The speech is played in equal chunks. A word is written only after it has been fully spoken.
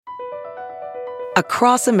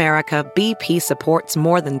Across America, BP supports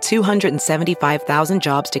more than 275,000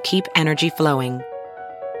 jobs to keep energy flowing.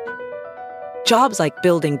 Jobs like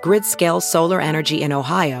building grid-scale solar energy in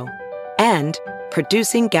Ohio and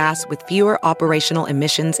producing gas with fewer operational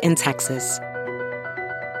emissions in Texas.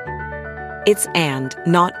 It's and,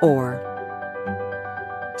 not or.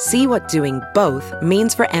 See what doing both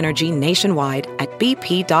means for energy nationwide at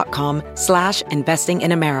bp.com/investing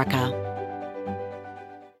in America.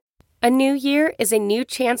 A new year is a new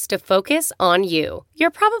chance to focus on you. You're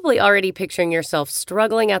probably already picturing yourself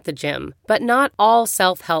struggling at the gym, but not all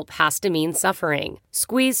self-help has to mean suffering.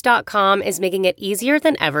 Squeeze.com is making it easier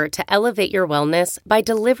than ever to elevate your wellness by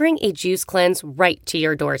delivering a juice cleanse right to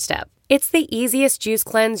your doorstep. It's the easiest juice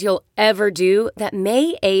cleanse you'll ever do that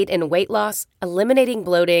may aid in weight loss, eliminating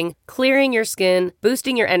bloating, clearing your skin,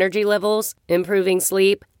 boosting your energy levels, improving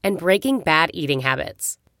sleep, and breaking bad eating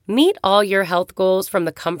habits. Meet all your health goals from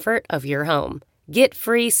the comfort of your home. Get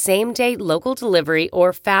free same-day local delivery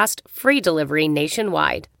or fast free delivery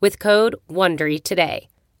nationwide with code WONDERY today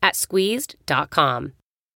at squeezed.com.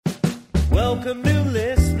 Welcome new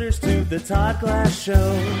listeners to the Todd Glass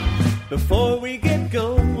Show. Before we get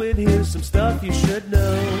going, here's some stuff you should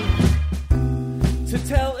know. To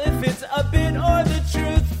tell if it's a bit or the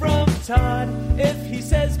truth from Todd. If he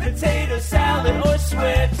says potato salad or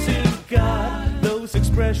swear to God, those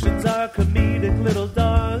expressions are comedic, little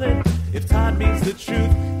darling. If Todd means the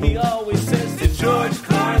truth, he always says to George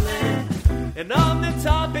Carlin. And on the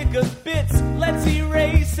topic of bits, let's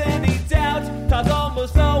erase any doubt. Todd's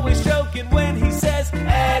almost always joking when he says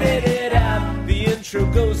edit it out. The intro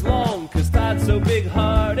goes long cause Todd's so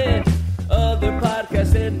big-hearted. Other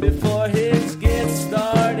podcasts end before his gets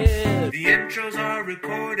started. The intros are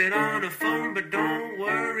recorded on a phone, but don't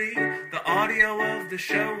worry, the audio of the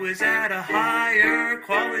show is at a higher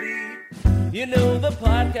quality. You know the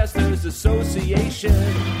Podcasters Association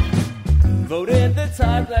voted the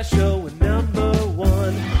Todd Glass Show number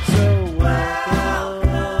one. So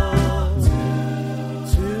welcome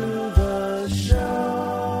to the show.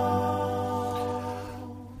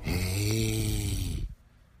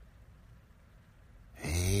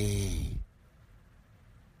 Hey,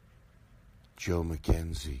 Joe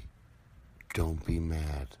McKenzie, don't be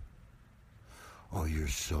mad. Oh, you're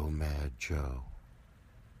so mad, Joe.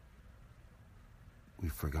 We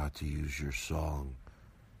forgot to use your song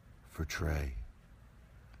for Trey.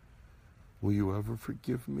 Will you ever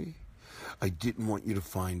forgive me? I didn't want you to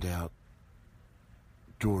find out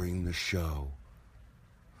during the show.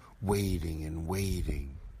 Waiting and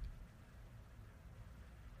waiting.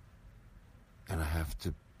 And I have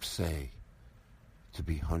to say, to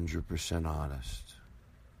be 100% honest,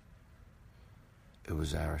 it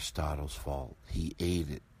was Aristotle's fault. He ate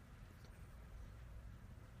it.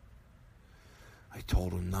 I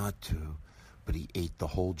told him not to, but he ate the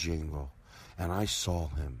whole jingle. And I saw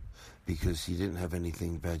him because he didn't have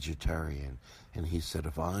anything vegetarian. And he said,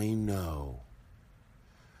 if I know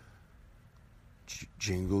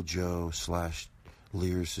Jingle Joe /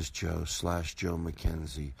 Lyricist Joe / Joe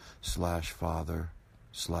McKenzie / father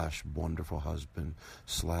 / wonderful husband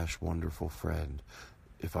 / wonderful friend,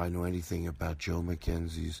 if I know anything about Joe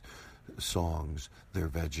McKenzie's songs, they're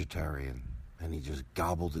vegetarian. And he just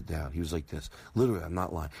gobbled it down. He was like this. Literally, I'm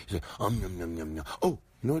not lying. He's like, yum, yum, yum, yum. Oh,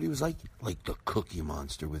 you know what he was like? Like the Cookie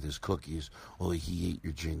Monster with his cookies. Only he ate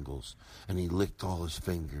your jingles. And he licked all his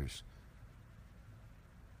fingers.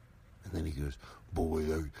 And then he goes,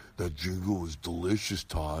 boy, that jingle was delicious,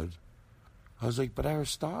 Todd. I was like, but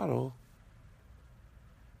Aristotle.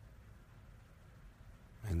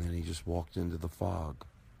 And then he just walked into the fog.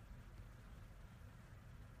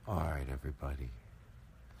 All right, everybody.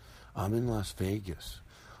 I'm in Las Vegas.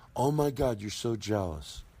 Oh my God, you're so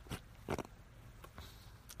jealous.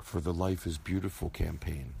 For the Life is Beautiful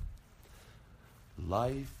campaign.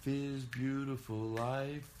 Life is beautiful,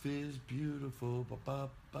 life is beautiful. Ba, ba,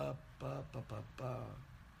 ba, ba, ba, ba, ba.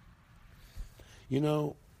 You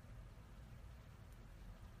know,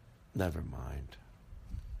 never mind.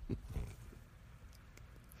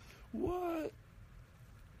 What?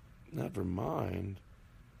 Never mind.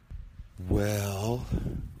 Well,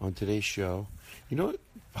 on today's show, you know what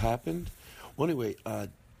happened? Well, anyway,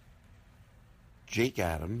 Jake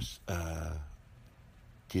Adams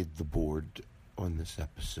did the board on this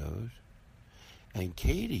episode, and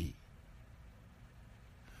Katie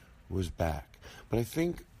was back. But I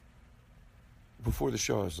think before the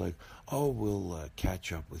show, I was like, oh, we'll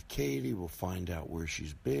catch up with Katie. We'll find out where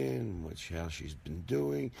she's been, how she's been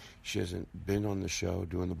doing. She hasn't been on the show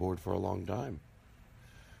doing the board for a long time.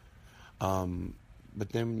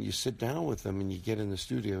 But then you sit down with them and you get in the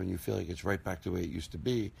studio and you feel like it's right back the way it used to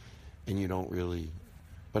be. and you don't really.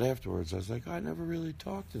 But afterwards, I was like, I never really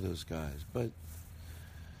talked to those guys. But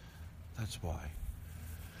that's why.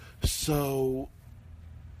 So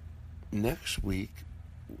next week,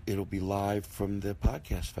 it'll be live from the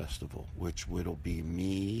podcast festival, which will be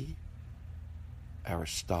me,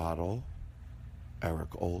 Aristotle, Eric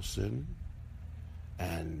Olson,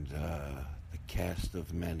 and the cast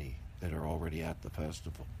of many that are already at the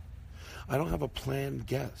festival. I don't have a planned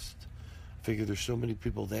guest. I figure there's so many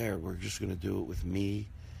people there, we're just going to do it with me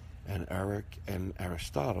and Eric and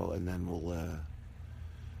Aristotle, and then we'll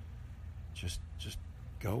just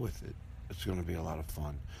go with it. It's going to be a lot of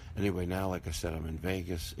fun. Anyway, now, like I said, I'm in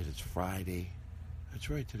Vegas. It is Friday. That's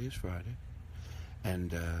right, today's Friday.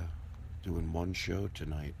 And doing one show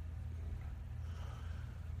tonight.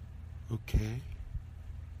 Okay.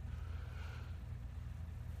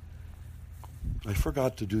 I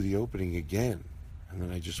forgot to do the opening again. And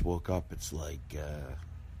then I just woke up. It's like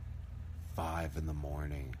 5 in the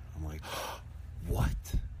morning. I'm like, what?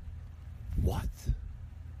 What?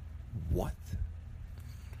 What?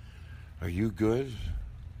 Are you good?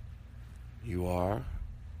 You are?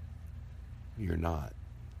 You're not.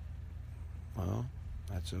 Well,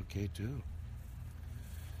 that's okay too.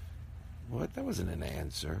 What? That wasn't an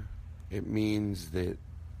answer. It means that,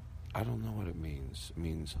 I don't know what it means. It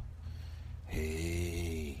means,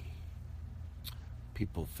 hey.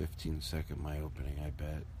 People 15-second my opening, I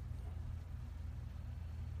bet.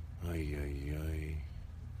 Ay, ay, ay.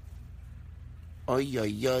 Ay,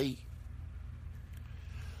 ay, ay.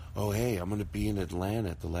 Oh, hey, I'm going to be in Atlanta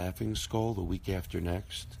at the Laughing Skull the week after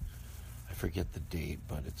next. I forget the date,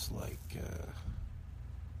 but it's like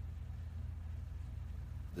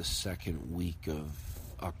the second week of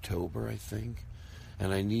October, I think.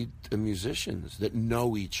 And I need musicians that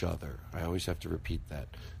know each other. I always have to repeat that.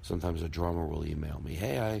 Sometimes a drummer will email me,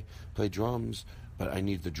 hey, I play drums, but I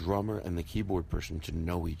need the drummer and the keyboard person to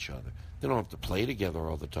know each other. They don't have to play together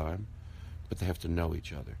all the time, but they have to know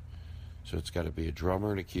each other. So it's got to be a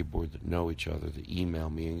drummer and a keyboard that know each other, that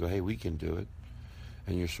email me and go, hey, we can do it.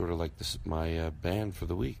 And you're sort of like my band for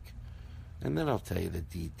the week. And then I'll tell you the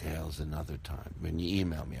details another time. When you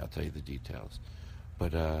email me, I'll tell you the details.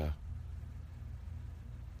 But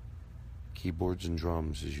keyboards and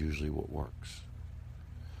drums is usually what works.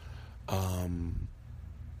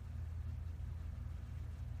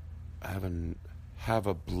 Have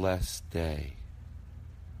a blessed day.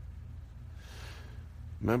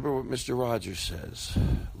 Remember what Mr. Rogers says.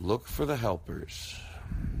 Look for the helpers.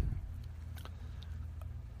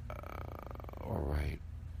 All right.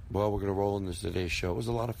 Well, we're going to roll into today's show. It was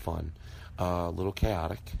a lot of fun. A little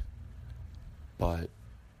chaotic. But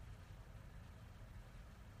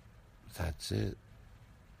that's it.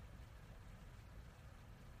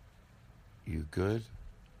 You good?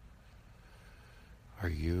 Are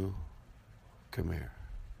you? Come here.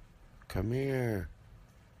 Come here.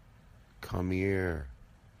 Come here.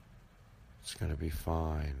 It's going to be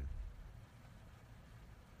fine.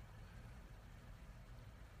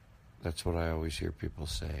 That's what I always hear people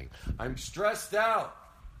saying. I'm stressed out.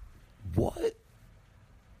 What?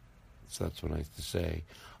 So that's what I have to say.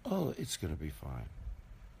 Oh, it's going to be fine.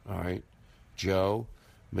 All right. Joe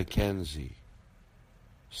Mackenzie.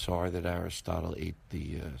 Sorry that Aristotle ate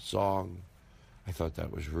the song. I thought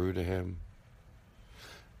that was rude of him.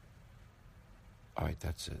 All right,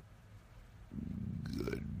 that's it.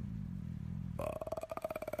 Goodbye.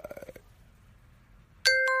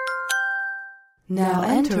 Now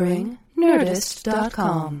entering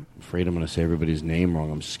Nerdist.com. I'm afraid I'm going to say everybody's name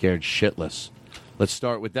wrong. I'm scared shitless. Let's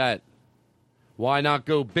start with that. Why not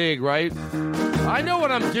go big, right? I know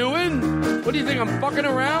what I'm doing. What do you think, I'm fucking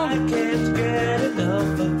around? I can't get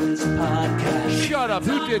enough of this podcast. Shut up.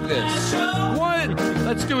 Who did this? What?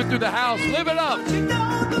 Let's do it through the house. Live it up. You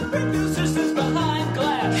know the producer sits behind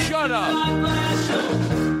glass. Shut up.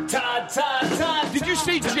 Todd, Todd, Todd. Did you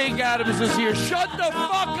see Jake Adams is here? Shut the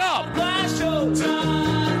fuck up. Glass Show,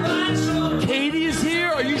 Todd, Glass Show. Katie is here?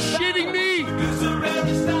 Are you shitting me? Producer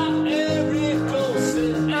every stop, Eric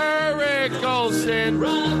Olson. Eric Olson.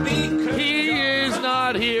 Robbie He is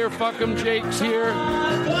not here. Fuck him, Jake's here.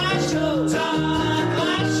 Glass Show, Todd,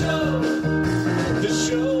 Glass Show. The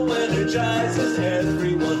show energizes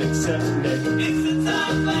everyone except Nick. It's the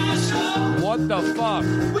Todd Glass Show. What the fuck?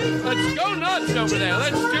 Let's go nuts over there.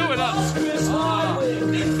 Let's do it up. It's the Todd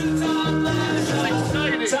Glass Show.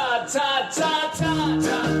 Exciting. Todd, Todd, Todd, Todd, Todd,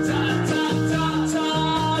 Todd, Todd, Todd,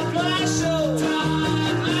 Todd Glass Show.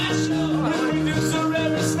 Todd Glass Show. Producer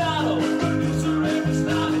Aristotle. Producer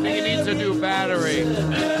Aristotle. He needs a new battery.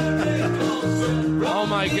 Oh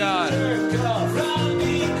my God. Todd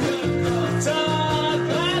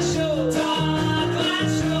Glass Show. Todd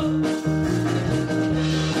Glass Show.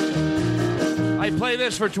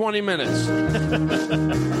 this for 20 minutes.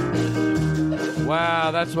 Wow,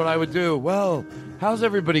 that's what I would do. Well, how's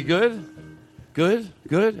everybody? Good? Good?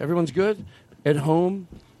 Everyone's good? At home?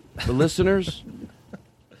 The listeners?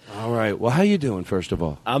 All right. Well, how you doing, first of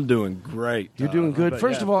all? I'm doing great. You're doing good?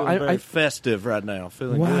 First of all, I'm festive right now.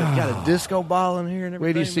 Feeling good. Got a disco ball in here and everything.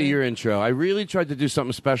 Wait till you see your intro. I really tried to do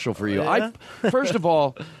something special for you. Yeah? First of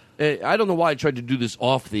all, I don't know why I tried to do this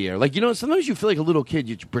off the air. Like, sometimes you feel like a little kid.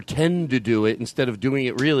 You pretend to do it instead of doing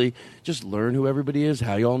it really. Just learn who everybody is,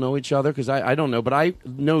 how you all know each other, because I don't know. But I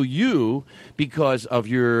know you because of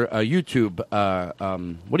your YouTube,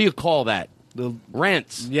 what do you call that? The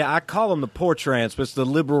rants. Yeah, I call them the porch rants, but it's the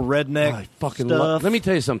Liberal Redneck I fucking stuff. Let me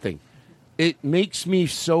tell you something. It makes me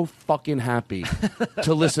so fucking happy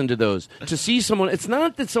to listen to those. To see someone, it's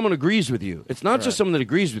not that someone agrees with you. It's not just someone that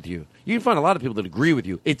agrees with you. You can find a lot of people that agree with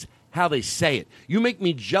you. It's how they say it. You make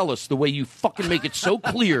me jealous the way you fucking make it so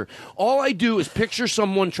clear. All I do is picture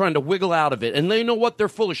someone trying to wiggle out of it, and they know what? They're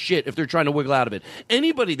full of shit if they're trying to wiggle out of it.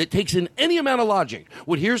 Anybody that takes in any amount of logic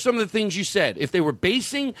would hear some of the things you said. If they were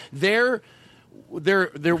basing their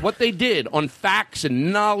what they did on facts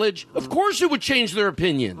and knowledge, of course it would change their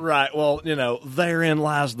opinion. Right. Well, therein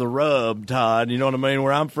lies the rub, Todd. You know what I mean?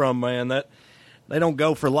 Where I'm from, man, that they don't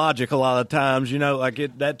go for logic a lot of times.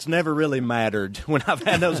 That's never really mattered when I've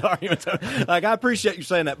had those arguments. Like, I appreciate you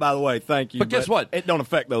saying that, by the way. Thank you. But guess what? It don't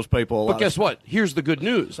affect those people a lot. But guess what? Here's the good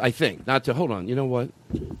news, I think. Hold on. You know what?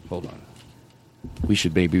 Hold on. We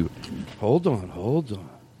should maybe... Hold on.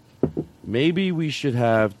 Maybe we should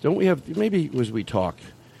have... Don't we have... Maybe as we talk,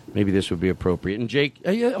 maybe this would be appropriate. And Jake...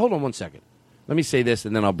 hold on one second. Let me say this,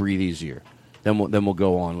 and then I'll breathe easier. Then we'll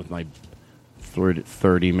go on with my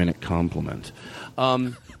 30-minute compliment.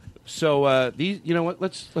 So these... You know what?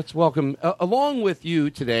 Let's welcome... along with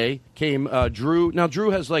you today came Drew. Now,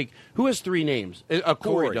 Drew has who has three names?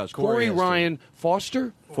 Corey does. Corey Ryan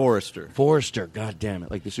Foster? Forrester. God damn it.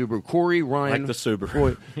 Like the Subaru. Corey Ryan. Like the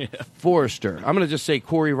Subaru. Forrester. I'm going to just say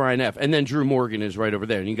Corey Ryan F. And then Drew Morgan is right over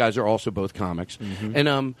there. And you guys are also both comics. Mm-hmm.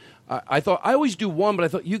 And I thought, I always do one, but I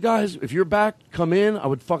thought, you guys, if you're back, come in. I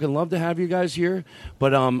would fucking love to have you guys here.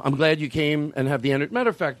 But I'm glad you came and have the energy.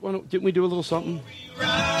 Matter of fact, didn't we do a little something?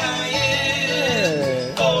 Ryan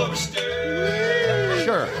Forrester.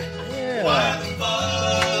 Sure. Yeah. Why the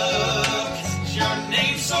fuck is your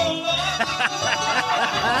name so long?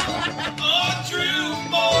 Oh, Drew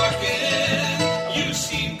Morgan, you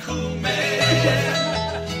seem cool,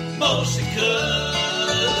 man. Mostly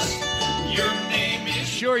 'cause your name is...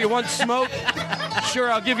 Sure, you want smoke?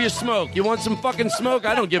 Sure, I'll give you smoke. You want some fucking smoke?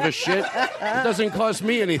 I don't give a shit. It doesn't cost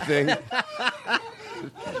me anything.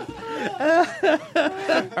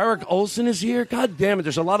 Eric Olson is here. God damn it,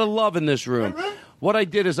 there's a lot of love in this room. What I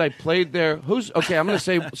did is I played there. Okay, I'm going to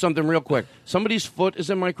say something real quick. Somebody's foot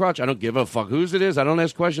is in my crotch. I don't give a fuck whose it is. I don't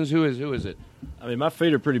ask questions. Who is it? I mean, my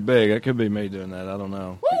feet are pretty big. That could be me doing that. I don't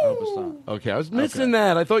know. I hope it's not. Okay, I was missing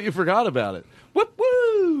that. I thought you forgot about it. Whoop,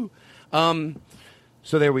 woo!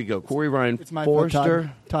 So there we go. Corey Ryan it's my Forrester.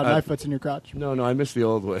 Foot, Todd, my foot's in your crotch. No, I missed the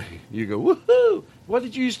old way. You go, woohoo! What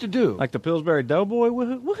did you used to do? Like the Pillsbury Doughboy?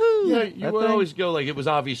 Woohoo! Woohoo! Yeah, you would always go like it was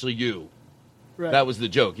obviously you. Right. That was the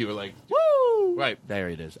joke. You were like, woo! Right, there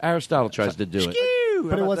it is. Aristotle tries to do it. Skew!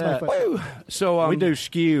 But it was my foot. Woo! So, we do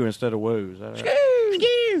skew instead of woos.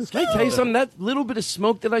 Skew! Can I tell you something? That little bit of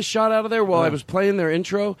smoke that I shot out of there while I was playing their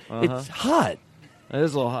intro, it's hot. It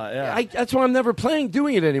is a little hot, yeah. That's why I'm never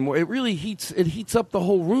doing it anymore. It really heats up the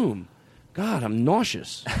whole room. God, I'm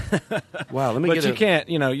nauseous. Wow, let me But you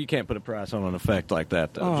can't put a price on an effect like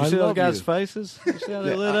that, though. Oh, Did you see those guys' you. faces? You see how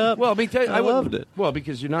they lit up? Well, I loved it. Well,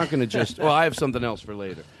 because you're not going to just... Well, I have something else for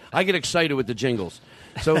later. I get excited with the jingles.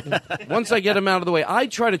 So once I get them out of the way, I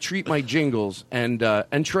try to treat my jingles. And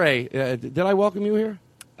Trey, did I welcome you here?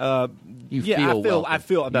 I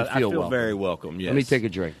feel welcome. very welcome, yes. Let me take a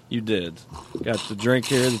drink. You did. Got the drink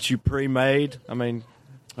here that you pre-made. I mean...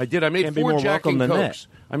 I did. I made 4 Jack and Cokes.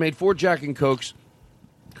 I made 4 Jack and Cokes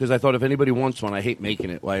because I thought if anybody wants one, I hate making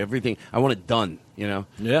it. I want it done,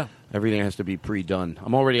 Yeah. Everything has to be pre-done.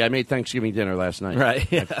 I made Thanksgiving dinner last night. Right,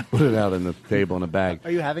 yeah. I put it out on the table in a bag.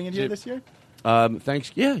 Are you having it here this year?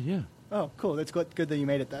 Yeah. Oh, cool. That's good that you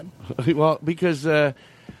made it then. Well, because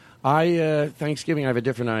Thanksgiving, I have a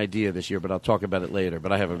different idea this year, but I'll talk about it later.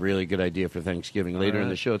 But I have a really good idea for Thanksgiving later in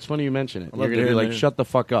the show. It's funny you mention it. You're going to be like, shut the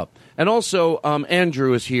fuck up. And also,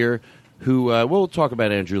 Andrew is here, who we'll talk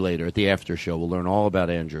about Andrew later at the after show. We'll learn all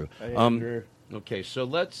about Andrew. Hey, Andrew. Okay, so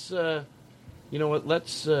let's, you know what?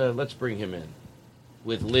 Let's bring him in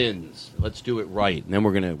with Lynn's. Let's do it right, and then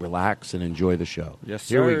we're going to relax and enjoy the show. Yes,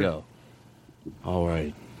 sir. Here we go. All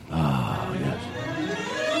right. Oh,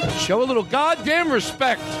 yes. Show a little goddamn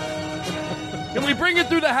respect. Can we bring it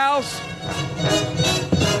through the house?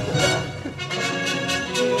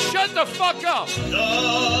 Shut the fuck up.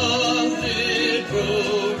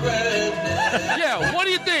 Yeah, what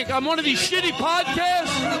do you think? I'm one of these shitty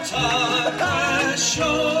podcasts?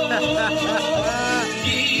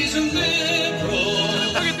 He's a liberal.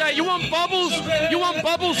 Look at that. You want bubbles? You want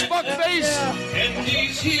bubbles, fuckface? And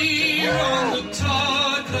he's here on the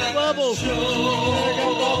Todd Glass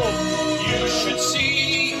Show. You should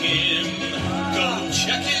see him. Go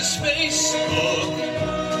check his Facebook.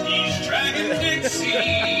 He's dragging Dixie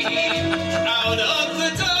out of the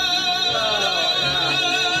dark.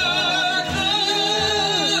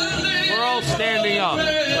 We're all standing up.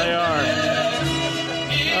 They are.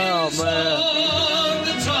 Oh, man. On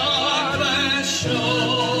the Todd Glass Show. Oh,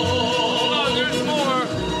 there's more.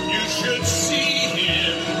 You should see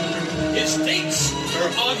him. His dates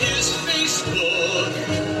are on his Facebook.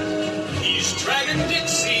 He's dragging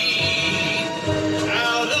Dixie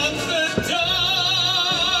out of the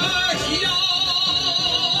dark,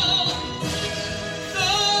 y'all. The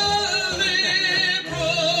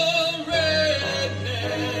Liberal Redneck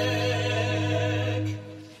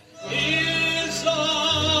is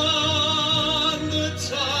on the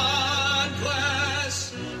Todd Glass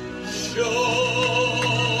Show.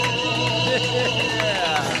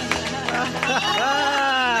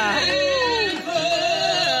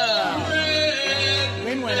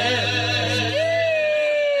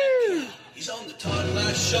 He's on the Todd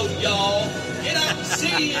Glass Show, y'all. Get out and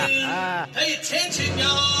see him. Pay attention,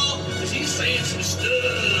 y'all, because he's saying some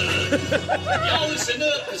stuff. Y'all listen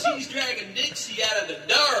up, because he's dragging Dixie out of the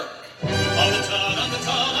dark. On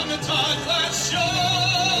the Todd Glass Show.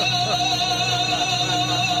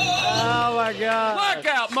 Oh, my God.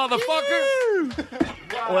 Blackout, motherfucker.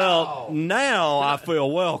 Well, now I feel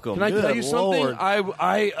welcome. Can I tell you something? Lord.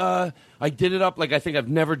 I did it up like I think I've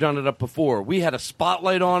never done it up before. We had a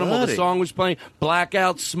spotlight on him while the Buddy. song was playing.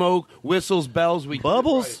 Blackout, smoke, whistles, bells. We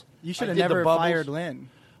Bubbles? You should I have did the never bubbles. fired Lynn.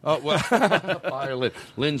 Oh, well, fire Lynn.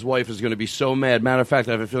 Lynn's wife is going to be so mad. Matter of fact,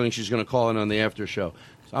 I have a feeling she's going to call in on the after show.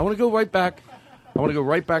 So I want to go right back. I want to go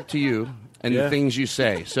right back to you and the things you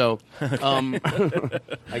say. So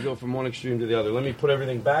I go from one extreme to the other. Let me put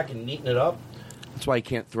everything back and neaten it up. That's why I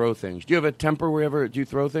can't throw things. Do you have a temper wherever? Do you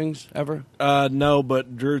throw things ever? No,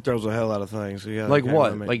 but Drew throws a hell out of things. You gotta Like count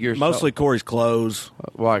what? on me. Like your mostly Corey's clothes.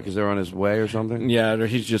 Why? Because they're on his way or something? Yeah,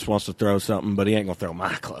 he just wants to throw something, but he ain't gonna throw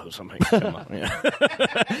my clothes. I mean, come on. Yeah.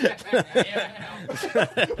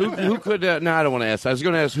 Who could? No, I don't want to ask. I was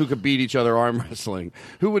going to ask who could beat each other arm wrestling.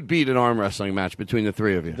 Who would beat an arm wrestling match between the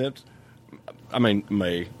three of you? That's, I mean,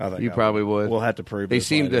 me. I think You I probably would. We'll have to prove. They this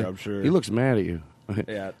seem later, to. I'm sure. He looks mad at you.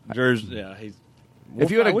 Yeah, Drew's. Yeah, he's. If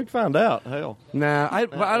you had a- we can find out. Hell, Nah, I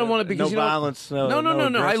don't want to because no you know, violence. No.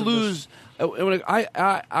 I lose.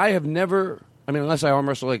 I have never. I mean, unless I arm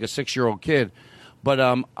wrestle like a 6-year-old kid, but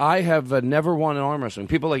I have never won an arm wrestling.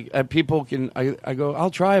 People people can. I go.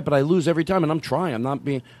 I'll try it, but I lose every time, and I'm trying. I'm not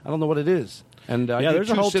being. I don't know what it is. And I do there's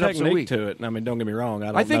a 2 whole sit-ups a technique week. to it. I mean, don't get me wrong.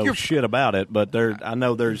 I think don't know you're- shit about it, but I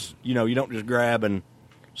know there's. You don't just grab and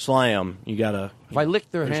slam. You gotta. If I lick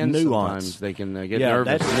their there's hands, nuance. sometimes they can get Yeah,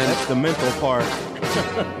 nervous. that's the mental part.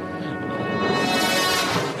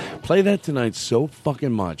 Play that tonight so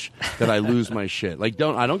fucking much that I lose my shit. Like,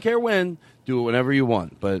 I don't care when. Do it whenever you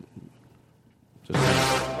want, but just, I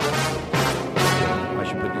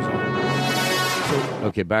should put this on.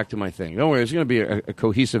 Okay, back to my thing. Don't worry, it's going to be a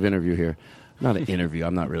cohesive interview here. Not an interview.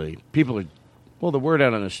 I'm not really. People are. Well, the word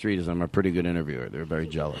out on the street is I'm a pretty good interviewer. They're very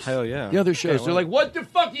jealous. Hell yeah. The other shows, they're like, what the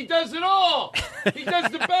fuck? He does it all. He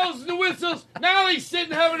does the bells and the whistles. Now he's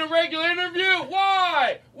sitting having a regular interview.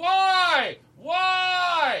 Why?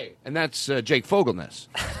 And that's Jake Fogelness.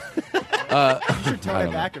 You should tone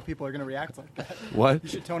it back if people are going to react like that. What? You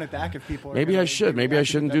should tone it back if people are Maybe gonna I should. Maybe I react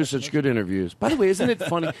shouldn't to do that such information. good interviews. By the way, isn't it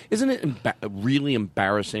funny? Isn't it really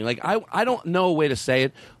embarrassing? Like, I don't know a way to say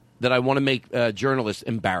it that I want to make journalists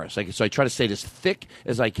embarrassed. Like, so I try to say it as thick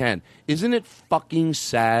as I can. Isn't it fucking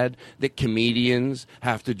sad that comedians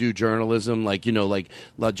have to do journalism like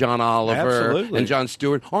John Oliver Absolutely. and Jon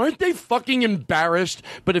Stewart? Aren't they fucking embarrassed?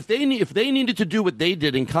 But if they needed to do what they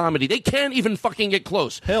did in comedy, they can't even fucking get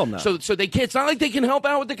close. Hell no. So they can't. It's not like they can help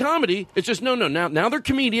out with the comedy. It's just no. Now they're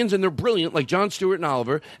comedians and they're brilliant, like Jon Stewart and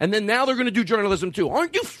Oliver. And then now they're going to do journalism too.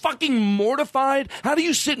 Aren't you fucking mortified? How do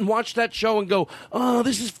you sit and watch that show and go, "Oh,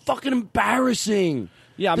 this is fucking embarrassing"?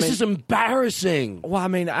 Yeah, this is embarrassing. Well, I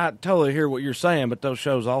mean, I totally hear what you're saying, but those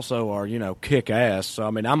shows also are, kick ass. So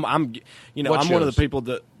I mean, I'm What one of shows? the people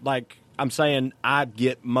that, like, I'm saying I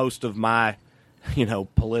get most of my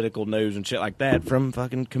political news and shit like that from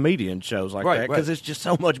fucking comedian shows like that because it's just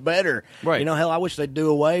so much better. Right. Hell, I wish they'd do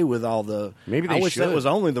away with all the. Maybe they I wish should. that was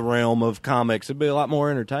only the realm of comics. It'd be a lot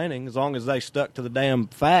more entertaining as long as they stuck to the damn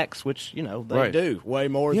facts, which they do way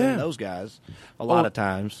more than those guys a lot of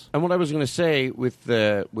times. And what I was going to say with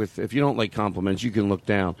if you don't like compliments, you can look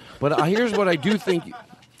down. But here's what I do think.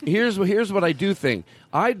 Here's what I do think.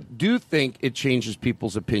 I do think it changes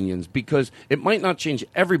people's opinions because it might not change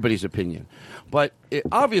everybody's opinion. But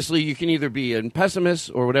obviously, you can either be a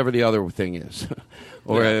pessimist or whatever the other thing is,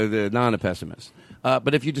 or the non-pessimist.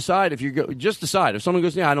 But if you decide, just decide. If someone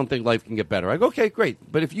goes, I don't think life can get better. I go, okay, great.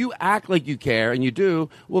 But if you act like you care and you do,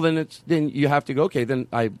 well, then you have to go, okay, then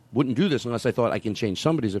I wouldn't do this unless I thought I can change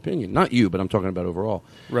somebody's opinion. Not you, but I'm talking about overall.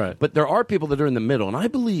 Right. But there are people that are in the middle, and I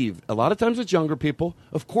believe a lot of times it's younger people.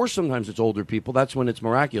 Of course, sometimes it's older people. That's when it's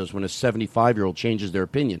miraculous, when a 75-year-old changes their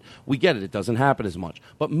opinion. We get it. It doesn't happen as much.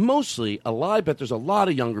 But mostly, I bet there's a lot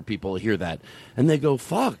of younger people who hear that, and they go,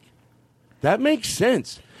 fuck, that makes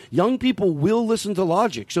sense. Young people will listen to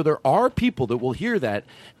logic. So there are people that will hear that,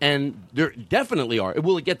 and there definitely are.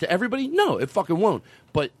 Will it get to everybody? No, it fucking won't.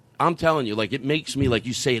 But I'm telling you, it makes me, like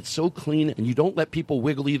you say, it's so clean, and you don't let people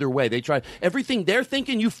wiggle either way. They try everything they're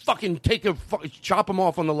thinking. You fucking chop them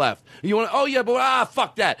off on the left. You want to,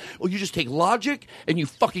 fuck that. Or you just take logic and you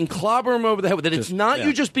fucking clobber them over the head with it. It's not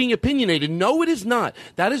you just being opinionated. No, it is not.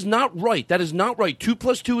 That is not right. That is not right. 2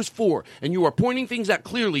 + 2 is 4, and you are pointing things out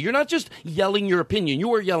clearly. You're not just yelling your opinion.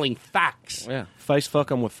 You are yelling facts. Yeah. Face fuck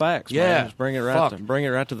them with facts. Yeah, man. Just bring it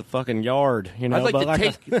right to the fucking yard. I'd like to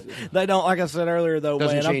take. They don't. Like I said earlier, though,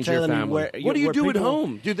 doesn't man. Change I'm telling your family. what do you do at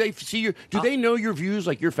home? Do they see your? Do they know your views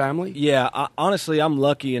like your family? Yeah, honestly, I'm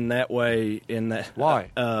lucky in that way. In that, why?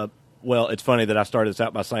 Well, it's funny that I started this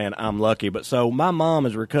out by saying I'm lucky, but so my mom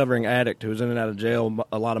is a recovering addict who was in and out of jail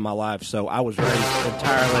a lot of my life, so I was raised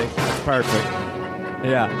entirely perfect.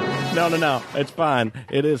 Yeah, no, it's fine.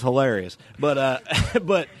 It is hilarious, but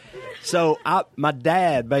So my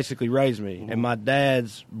dad basically raised me, and my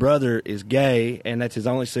dad's brother is gay, and that's his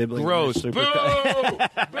only sibling. Gross. Boo! Boo!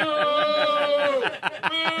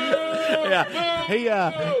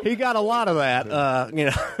 Yeah, he got a lot of that,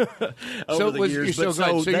 over the years.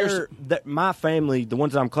 My family, the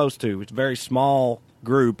ones that I'm close to, it's a very small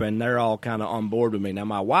group, and they're all kind of on board with me. Now,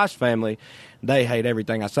 my wife's family, they hate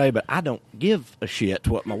everything I say, but I don't give a shit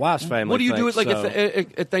what my wife's family What do you thinks, do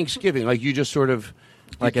at Thanksgiving? Like you just sort of...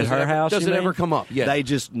 Like at her house, does it ever come up? Yeah, they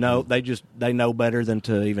just know. They know better than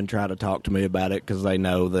to even try to talk to me about it because they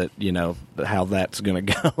know that how that's going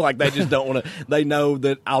to go. Like they just don't want to. They know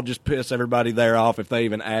that I'll just piss everybody there off if they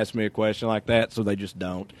even ask me a question like that. So they just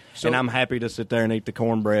don't. And I'm happy to sit there and eat the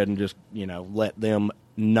cornbread and just let them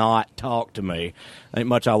not talk to me. Ain't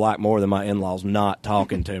much I like more than my in-laws not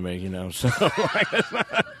talking to me. So.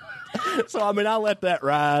 So, I mean, I let that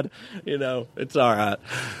ride, it's all right.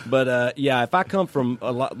 But, if I come from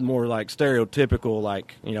a lot more, stereotypical,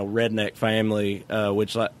 redneck family,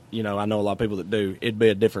 which, I know a lot of people that do, it'd be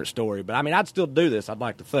a different story. But, I mean, I'd still do this, I'd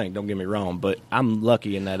like to think, don't get me wrong. But I'm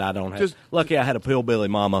lucky in that I don't have... Lucky I had a pillbilly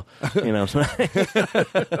mama,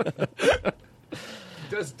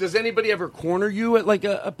 Does anybody ever corner you at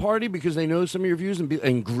a party because they know some of your views and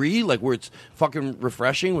agree, where it's fucking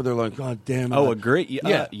refreshing, where they're like, God damn it. Oh, agree?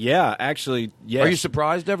 Yeah, actually, yes. Are you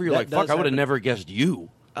surprised ever? You're fuck, I would have never guessed you.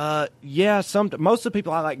 Yeah, most of the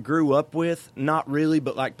people I grew up with, not really,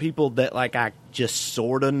 but people that I just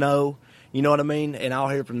sort of know, you know what I mean? And I'll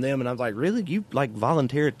hear from them, and I'm like, really? You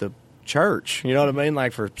volunteer at the church, you know what I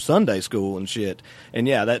mean? For Sunday school and shit. And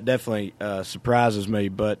yeah, that definitely surprises me,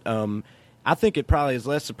 but I think it probably is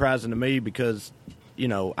less surprising to me because,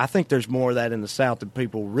 I think there's more of that in the South than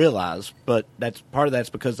people realize. But part of that's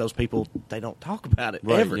because those people, they don't talk about it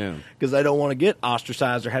ever because they don't want to get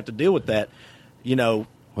ostracized or have to deal with that. Wasn't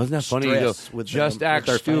that funny? You go, just act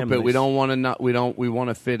stupid. Families. We don't want to we want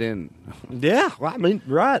to fit in. Yeah, well, I mean,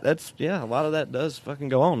 right? That's a lot of that does fucking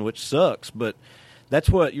go on, which sucks, but. That's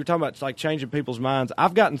what you're talking about. It's changing people's minds.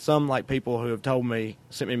 I've gotten some people who have told me,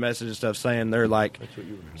 sent me messages and stuff saying they're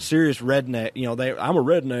serious redneck. I'm a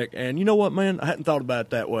redneck, and you know what, man? I hadn't thought about it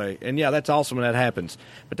that way. And yeah, that's awesome when that happens.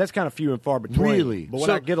 But that's kind of few and far between. Really? But what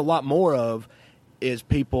I get a lot more of is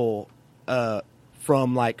people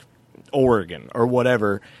from Oregon or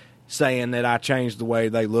whatever saying that I changed the way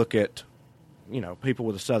they look at people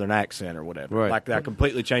with a southern accent or whatever. Right. That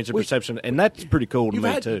completely changed the perception, and that's pretty cool to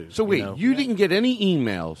me, too. So wait, you didn't get any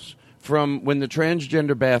emails from when the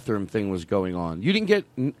transgender bathroom thing was going on? You didn't get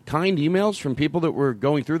kind emails from people that were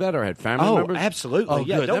going through that or had family members? Oh, absolutely. Oh,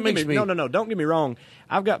 yeah, good. That makes me... No, don't get me wrong.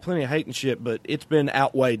 I've got plenty of hate and shit, but it's been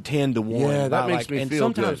outweighed 10 to 1. Yeah, that makes me feel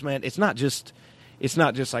sometimes, good. man, it's not just... it's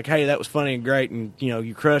not just like, hey, that was funny and great, and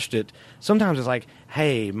you crushed it. Sometimes it's like,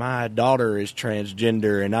 hey, my daughter is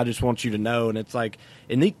transgender, and I just want you to know. And it's like,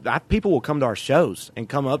 people will come to our shows and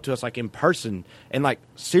come up to us like in person and like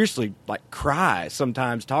seriously like cry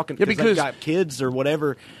sometimes talking because they've got kids or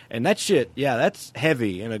whatever. And that shit, yeah, that's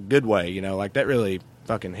heavy in a good way. Like that really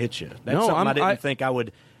fucking hits you. That's something I didn't think I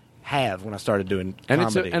would have when I started doing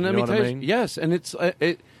comedy. And let me tell you, yes, and it's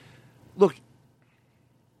look.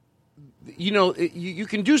 You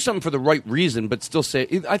can do something for the right reason, but still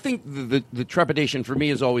say. I think the trepidation for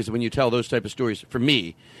me is always when you tell those type of stories. For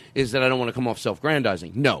me, is that I don't want to come off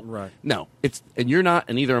self-grandizing. No, right? No, and you're not,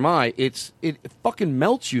 and neither am I. It fucking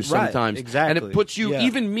melts you sometimes, right, exactly, and it puts you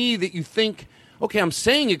even me that you think. Okay, I'm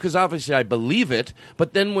saying it because obviously I believe it,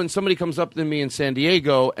 but then when somebody comes up to me in San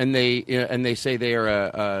Diego and they say they're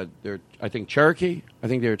I think Cherokee,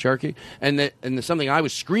 and there's something I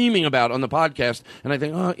was screaming about on the podcast, and I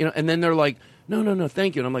think and then they're like, no,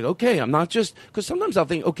 thank you, and I'm like, okay, I'm not just because sometimes I'll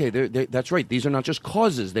think, okay, that's right, these are not just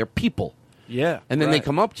causes, they're people, and then they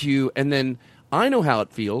come up to you, and then I know how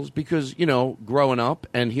it feels because growing up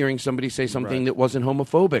and hearing somebody say something that wasn't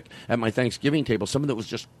homophobic at my Thanksgiving table, something that was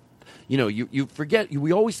just. You forget.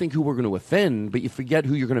 We always think who we're going to offend, but you forget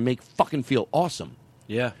who you're going to make fucking feel awesome.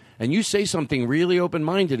 Yeah. And you say something really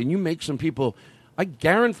open-minded, and you make some people. I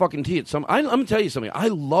guarantee it. I'm going to tell you something. I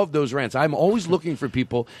love those rants. I'm always looking for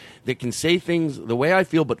people that can say things the way I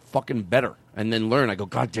feel, but fucking better, and then learn. I go,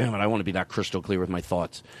 God damn it, I want to be that crystal clear with my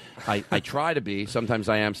thoughts. I try to be. Sometimes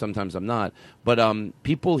I am. Sometimes I'm not. But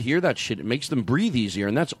people hear that shit. It makes them breathe easier,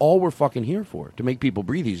 and that's all we're fucking here for, to make people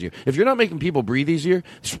breathe easier. If you're not making people breathe easier,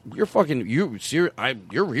 you're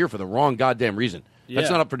here for the wrong goddamn reason. Yeah.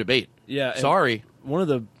 That's not up for debate. Yeah. Sorry. One of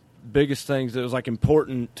the biggest things that was like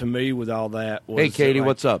important to me with all that was, hey Katie, that, like,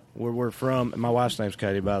 what's up? Where we're from, and my wife's name's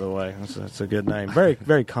Katie, by the way. That's a good name, very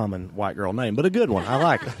very common white girl name, but a good one. I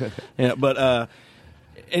like it. Yeah, but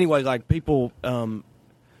anyway, like people,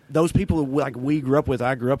 those people who, like we grew up with,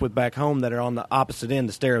 I grew up with back home, that are on the opposite end,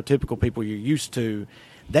 the stereotypical people you're used to.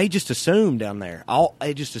 They just assume down there.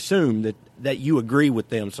 They just assume that you agree with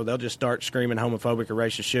them, so they'll just start screaming homophobic or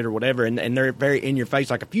racist shit or whatever, and they're very in your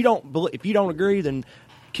face. Like if you don't agree, then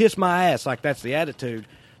kiss my ass. Like that's the attitude.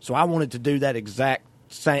 So I wanted to do that exact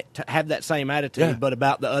same, to have that same attitude, but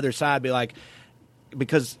about the other side, be like,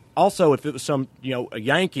 because also if it was some a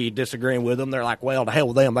Yankee disagreeing with them, they're like, well, to hell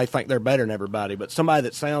with them. They think they're better than everybody. But somebody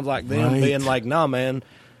that sounds like them being like, nah, man,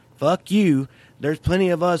 fuck you. There's plenty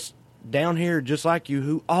of us down here just like you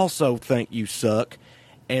who also think you suck.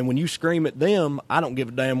 And when you scream at them, I don't give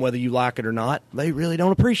a damn whether you like it or not. They really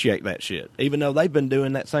don't appreciate that shit, even though they've been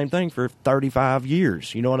doing that same thing for 35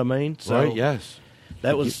 years. You know what I mean? So right, yes.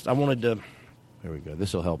 That was, I wanted to... There we go.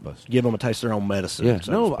 This will help us. Give them a taste of their own medicine. Yeah.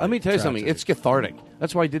 So let me tell you something. It's cathartic.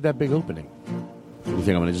 That's why I did that big opening. You think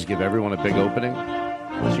I'm going to just give everyone a big opening?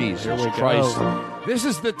 Jesus Christ. This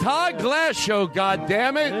is the Todd Glass Show,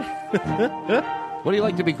 goddammit. What do you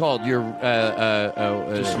like to be called? Your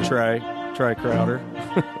just Trey Crowder.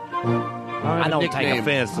 I don't take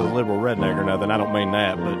offense to the Liberal Redneck or nothing. I don't mean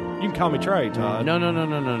that, but you can call me Trey, Todd. No.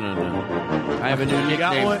 I have a new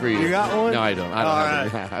nickname for you. You got one? No, I don't.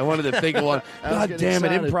 I wanted to think of one. God damn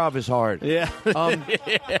it, improv is hard. Yeah.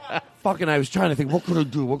 Fucking, I was trying to think, what could I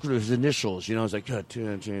do? What could his initials? I was like,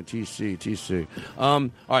 TC. All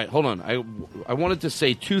right, hold on. I wanted to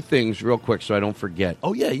say two things real quick so I don't forget.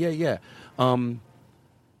 Oh, yeah.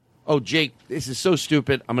 Oh, Jake, this is so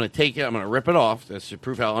stupid. I'm going to take it. I'm going to rip it off. That's to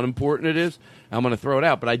prove how unimportant it is. I'm going to throw it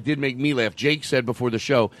out. But I did make me laugh. Jake said before the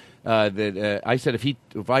show that I said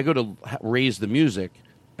if I go to raise the music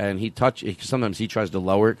and sometimes he tries to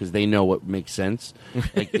lower it because they know what makes sense.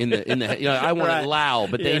 Like in the I want it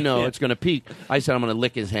loud, but they know it's going to peak. I said I'm going to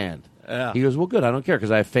lick his hand. Yeah. He goes, well, good. I don't care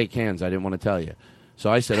because I have fake hands. I didn't want to tell you.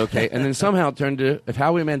 So I said, okay. And then somehow it turned to, if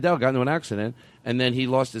Howie Mandel got into an accident and then he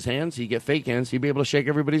lost his hands, he'd get fake hands, he'd be able to shake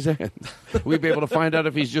everybody's hand. We'd be able to find out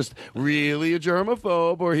if he's just really a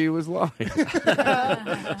germaphobe or he was lying.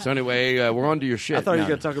 So anyway, we're on to your shit. I thought you were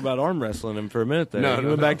going to talk about arm wrestling him for a minute there.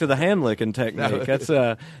 No, back to the hand licking technique.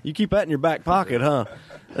 That's you keep that in your back pocket, huh?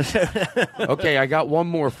 Okay, I got one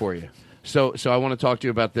more for you. So I want to talk to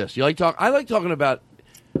you about this. I like talking about.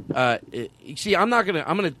 See, I'm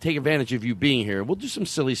gonna take advantage of you being here. We'll do some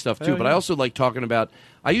silly stuff too, but I also like talking about.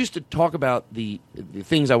 I used to talk about the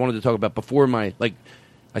things I wanted to talk about before my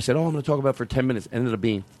I said, I'm going to talk about it for 10 minutes. Ended up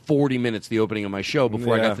being 40 minutes, the opening of my show,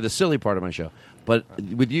 before I got to the silly part of my show. But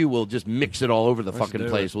with you, we'll just mix it all over the fucking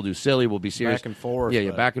place. We'll do silly, we'll be serious. Back and forth. Yeah,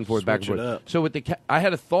 back and forth, back and forth. So with I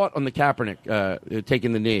had a thought on the Kaepernick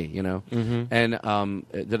taking the knee, you know. And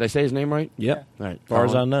did I say his name right? Yep. All right. As far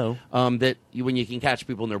as I know. That when you can catch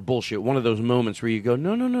people in their bullshit, one of those moments where you go,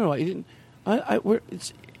 no, I didn't.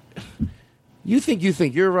 You think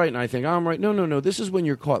you're right, and I think I'm right. No. This is when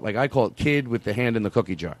you're caught. Like I call it kid with the hand in the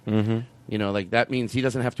cookie jar. You know, like that means he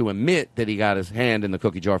doesn't have to admit that he got his hand in the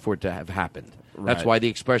cookie jar for it to have happened. That's why the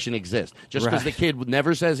expression exists. Just because the kid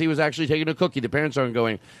never says he was actually taking a cookie, the parents aren't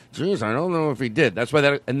going, geez, I don't know if he did. That's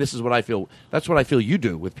why and this is what I feel. That's what I feel you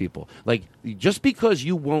do with people. Like just because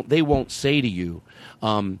they won't say to you,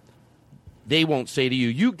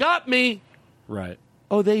 you got me. Right.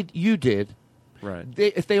 Oh, you did. Right.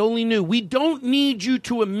 If they only knew. We don't need you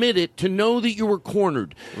to admit it to know that you were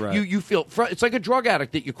cornered. Right. You feel it's like a drug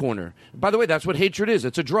addict that you corner. By the way, that's what hatred is.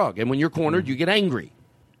 It's a drug. And when you're cornered, you get angry.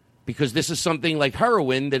 Because this is something like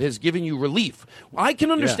heroin that has given you relief. I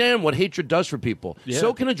can understand what hatred does for people. Yeah.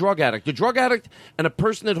 So can a drug addict. The drug addict and a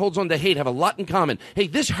person that holds on to hate have a lot in common. Hey,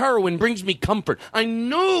 this heroin brings me comfort. I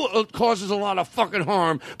know it causes a lot of fucking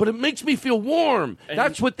harm, but it makes me feel warm. And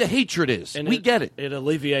that's what the hatred is. And we get it. It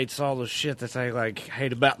alleviates all the shit that they like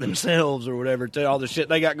hate about themselves or whatever. All the shit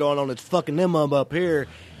they got going on that's fucking them up here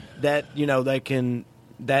that, you know, they can...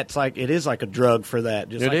 That's like it is like a drug for that.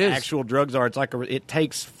 Just like actual drugs are. It's like it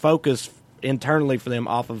takes focus internally for them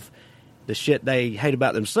off of the shit they hate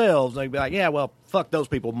about themselves. They'd be like, yeah, well, fuck those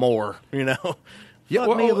people more, you know.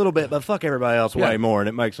 Fuck me a little bit, but fuck everybody else way more, and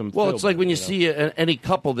it makes them. Well, it's like when you see any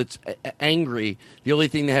couple that's angry. The only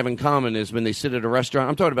thing they have in common is when they sit at a restaurant.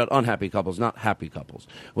 I'm talking about unhappy couples, not happy couples.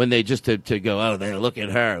 When they just to go, oh, there, look at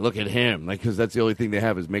her, look at him, like because that's the only thing they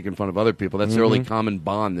have is making fun of other people. That's their only common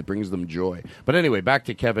bond that brings them joy. But anyway, back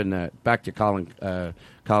to Kevin, back to Colin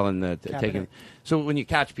taking. So when you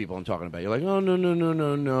catch people, I'm talking about, you're like, oh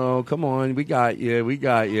no, come on, we got you.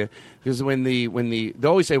 Because when they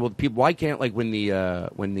always say, well, people, why can't like Trayvon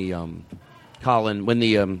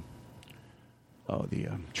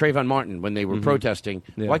Martin when they were protesting,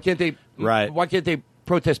 why can't they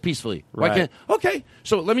protest peacefully? Okay,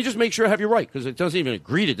 so let me just make sure I have you right, because it doesn't even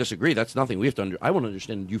agree to disagree. That's nothing. We have to. I want to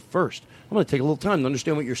understand you first. I'm going to take a little time to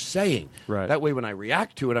understand what you're saying. Right. That way, when I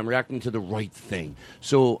react to it, I'm reacting to the right thing.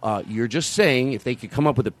 So you're just saying if they could come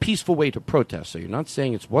up with a peaceful way to protest. So you're not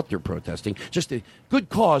saying it's what they're protesting, just a good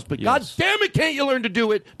cause. But God damn it, can't you learn to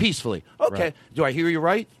do it peacefully? Okay. Right. Do I hear you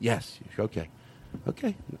right? Yes. Okay.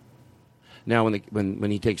 Now,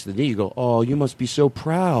 when he takes the knee, you go, oh, you must be so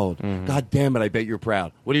proud. God damn it, I bet you're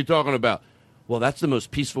proud. What are you talking about? Well, that's the most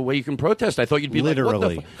peaceful way you can protest. I thought you'd be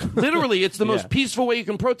literally. Like, what the literally, it's the most peaceful way you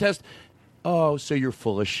can protest. Oh, so you're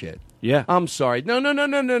full of shit. Yeah. I'm sorry. No.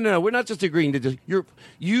 We're not just agreeing to this.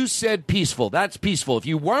 You said peaceful. That's peaceful. If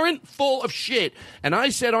you weren't full of shit and I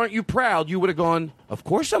said, aren't you proud? You would have gone, of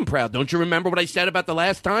course I'm proud. Don't you remember what I said about the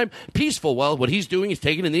last time? Peaceful. Well, what he's doing is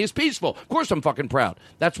taking a knee is peaceful. Of course I'm fucking proud.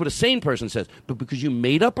 That's what a sane person says. But because you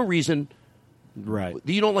made up a reason, right?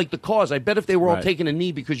 You don't like the cause. I bet if they were all taking a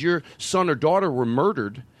knee because your son or daughter were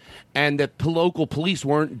murdered and that local police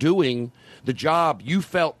weren't doing the job you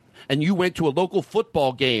felt, and you went to a local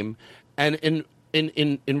football game, and in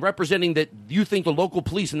representing that you think the local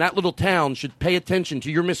police in that little town should pay attention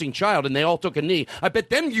to your missing child, and they all took a knee, I bet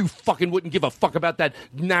them you fucking wouldn't give a fuck about that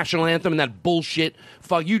national anthem and that bullshit.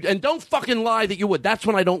 Fuck you, and don't fucking lie that you would. That's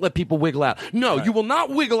when I don't let people wiggle out. No, you will not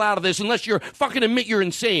wiggle out of this unless you're fucking admit you're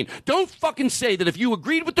insane. Don't fucking say that if you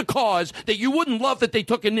agreed with the cause that you wouldn't love that they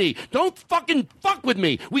took a knee. Don't fucking fuck with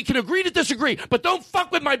me. We can agree to disagree, but don't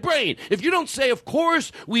fuck with my brain. If you don't say, of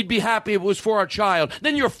course we'd be happy if it was for our child,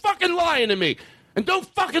 then you're fucking lying to me. And don't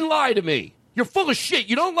fucking lie to me. You're full of shit.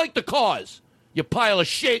 You don't like the cause. You pile of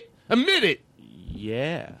shit. Admit it.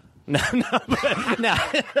 Yeah. No.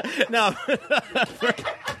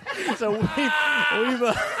 So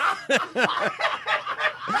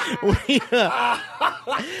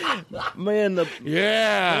me and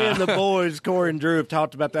the boys, Corey and Drew, have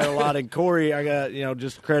talked about that a lot. And Corey, I got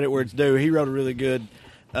just credit where it's due. He wrote a really good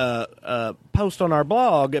post on our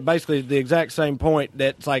blog at basically the exact same point.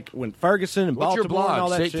 That's like when Ferguson and What's Baltimore your blog? and all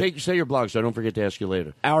that shit. Say your blog so I don't forget to ask you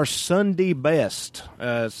later. Our Sunday Best,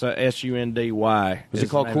 so SUNDY. Is it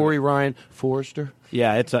called Corey Ryan Forrester?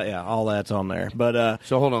 Yeah, it's all that's on there. But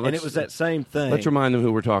so hold on, and it was that same thing. Let's remind them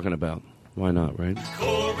who we're talking about. Why not, right?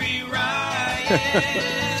 Corey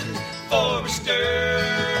Ryan Forrester.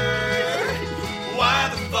 Why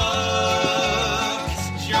the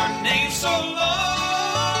fuck is your name so long?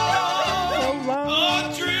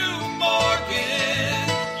 Oh, Drew Morgan,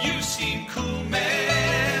 you seem cool,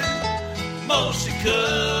 man.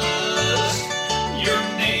 'cause your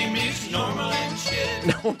name is normal and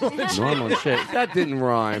shit. Normal and shit. That didn't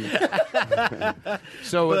rhyme.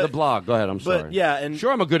 So the blog. Go ahead. I'm sorry. But yeah, and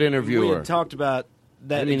sure, I'm a good interviewer. We had talked about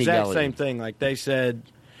that I mean, exact equality. same thing. Like they said,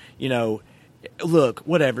 you know, look,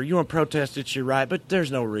 whatever, you want to protest, it's your right, but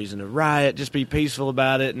there's no reason to riot. Just be peaceful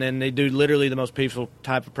about it. And then they do literally the most peaceful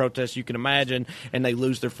type of protest you can imagine, and they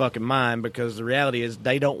lose their fucking mind because the reality is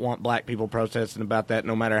they don't want black people protesting about that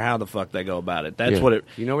no matter how the fuck they go about it. That's what it...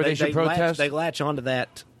 You know where they should protest? They latch onto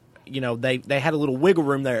that. You know, they had a little wiggle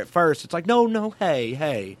room there at first. It's like, no,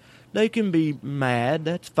 hey. They can be mad,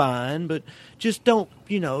 that's fine, but just don't,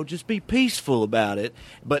 just be peaceful about it.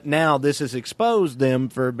 But now this has exposed them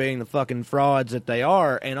for being the fucking frauds that they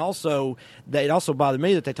are. And also, it also bothered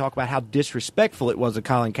me that they talk about how disrespectful it was of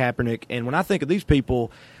Colin Kaepernick. And when I think of these people,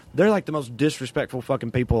 they're like the most disrespectful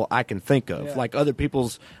fucking people I can think of. Yeah. Like other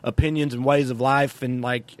people's opinions and ways of life and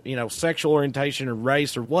like, sexual orientation or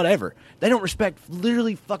race or whatever. They don't respect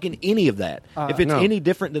literally fucking any of that. If it's any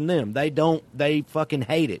different than them, they fucking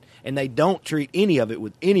hate it. And they don't treat any of it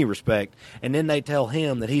with any respect. And then they tell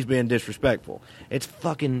him that he's being disrespectful. It's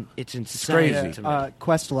insane crazy. to me.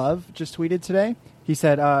 Questlove just tweeted today. He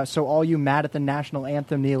said, so all you mad at the national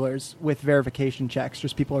anthem kneelers with verification checks,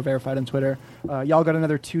 just people are verified on Twitter, y'all got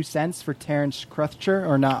another 2 cents for Terrence Crutcher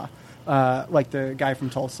or nah? Like the guy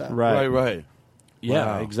from Tulsa. Right. Yeah,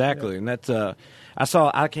 Wow. exactly. And that's I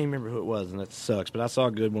can't remember who it was, and that sucks, but I saw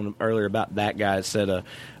a good one earlier about that guy. It said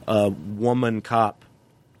a woman cop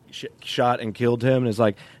shot and killed him, and it's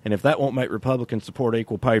like, and if that won't make Republicans support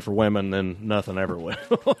equal pay for women, then nothing ever will.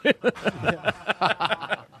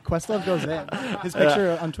 Questlove goes in. His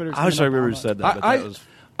picture on Twitter. I wish I remember who said that. But that was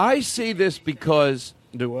I say this because...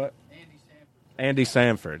 do what? Andy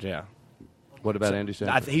Samford, yeah. What about Andy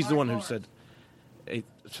Samford? He's the one who said.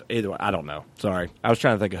 Either way, I don't know. Sorry, I was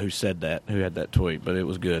trying to think of who said that, who had that tweet, but it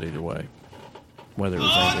was good either way. Whether it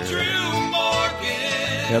was Andy or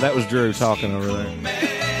yeah, that was Drew talking over there.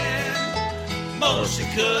 Mostly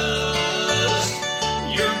 'cause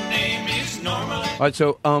your name is normal. All right,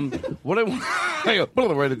 so what I want...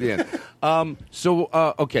 right at the end.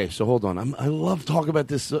 Okay, so hold on. I love talking about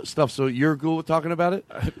this stuff, so you're cool with talking about it?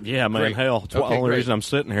 Yeah, man, Great. hell. It's the Okay, only great. reason I'm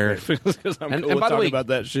sitting here. Because I'm And cool with by the talking way, about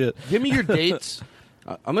that shit. Give me your dates.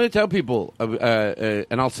 I'm going to tell people,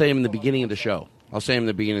 and I'll say them in the beginning of the show.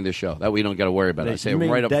 That way you don't got to worry about it. I say You it mean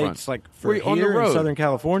right up dates front. like for We're on the here road. in Southern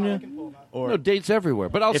California? Or No, dates everywhere.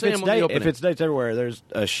 But I'll if say it's them on the opening. if it's dates everywhere, there's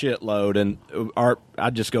a shitload, and I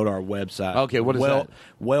just go to our website. Okay, what is that?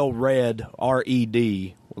 Well Red,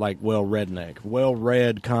 R-E-D, like Well Redneck,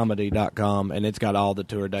 wellredcomedy.com, and it's got all the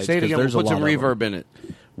tour dates. Say it 'cause again. There's We'll put a some lot of them. reverb in it.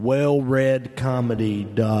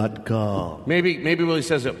 Wellredcomedy.com. Maybe Willie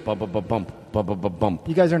says it. Bump.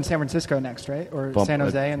 You guys are in San Francisco next, right? Or San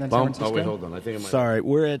Jose and then San Bump. Francisco? Oh, wait, hold on. I think it might... Sorry,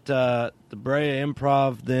 we're at the Brea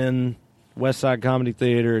Improv, then West Side Comedy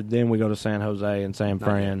Theater, then we go to San Jose and San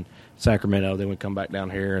Fran, Sacramento, then we come back down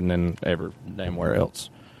here, and then damn where else.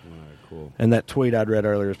 All right, cool. And that tweet I'd read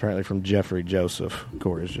earlier is apparently from Jeffrey Joseph.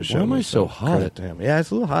 Corey's just showing am me I so some hot? credit to him. Yeah,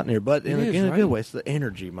 it's a little hot in here, but in It is, a right? good way. It's the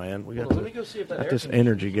energy, man. We got, Let me go see if that got air this conditioner-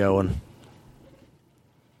 energy going.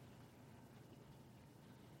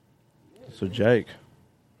 So, Jake,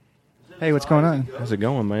 Hey, what's going on? how's it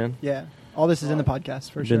going, man? Yeah. All this is in the podcast,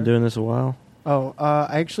 for You've sure. been doing this a while? Oh,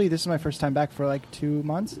 this is my first time back for like 2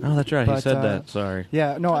 months. Oh, that's right. He But, said that. Sorry.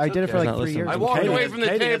 Yeah, no, I did it for okay. like Not 3 years. I listening. walked Katie away has- from the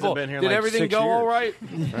Katie hasn't table. been here Did like everything 6 go all years.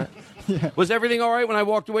 right? Was everything all right when I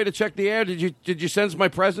walked away to check the air? Did you sense my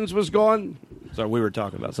presence was gone? Sorry, we were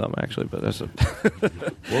talking about something actually, but that's a.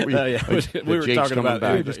 What were you? yeah, we were Jake's talking coming about.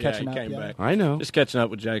 back. We were just yeah, catching he up, came yeah. back. I know. Just catching up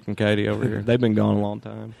with Jake and Katie over here. They've been gone a long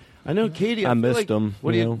time. I know, Katie. I feel missed like, them,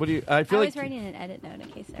 What do you you? know. What do you? I feel I like was writing an edit note in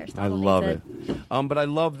case Aristotle I needs love it. But I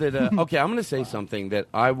love that. Okay, I'm going to say something that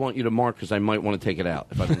I want you to mark because I might want to take it out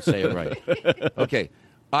if I don't say it right. Okay,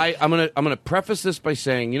 I'm gonna preface this by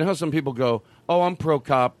saying, you know how some people go, "Oh, I'm pro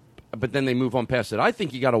cop," but then they move on past it. I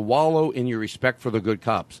think you got to wallow in your respect for the good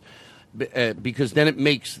cops. Because then it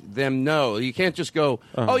makes them know. You can't just go,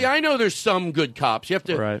 oh, yeah, I know there's some good cops. You have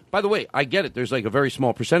to, Right. by the way, I get it. There's like a very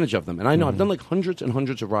small percentage of them. And I know I've done like hundreds and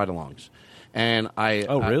hundreds of ride-alongs. And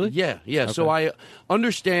Oh, really? yeah. So I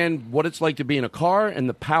understand what it's like to be in a car and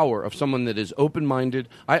the power of someone that is open-minded.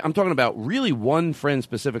 I'm talking about really one friend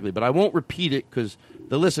specifically, but I won't repeat it because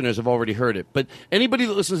the listeners have already heard it. But anybody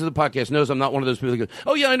that listens to the podcast knows I'm not one of those people that go,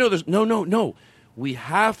 oh, yeah, I know there's... No. We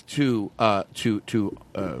have to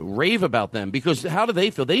rave about them because how do they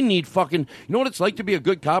feel? They need fucking... You know what it's like to be a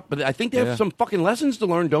good cop? But I think they have some fucking lessons to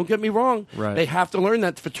learn. Don't get me wrong. Right. They have to learn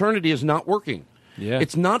that fraternity is not working. Yeah.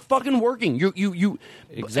 It's not fucking working. You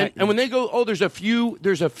Exactly. And when they go, oh, there's a few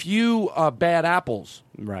bad apples.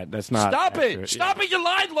 Right, that's not Stop accurate. it! Stop it! You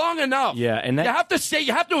lied long enough. Yeah, and that,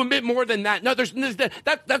 you have to admit more than that. No,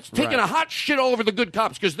 that's taking a hot shit all over the good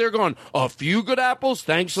cops because they're going a few good apples.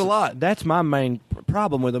 Thanks a lot. That's my main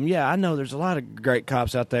problem with them. Yeah, I know there's a lot of great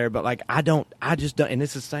cops out there, but like I just don't. And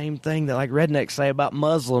it's the same thing that like rednecks say about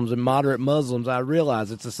Muslims and moderate Muslims. I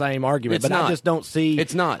realize it's the same argument, I just don't see.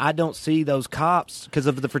 It's not. I don't see those cops because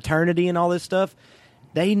of the fraternity and all this stuff.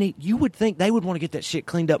 You would think they would want to get that shit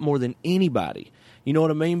cleaned up more than anybody. You know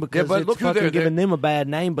what I mean? Because but it's look who fucking they're giving them a bad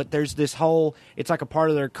name, but there's this whole, it's like a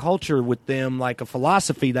part of their culture with them, like a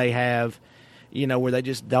philosophy they have, where they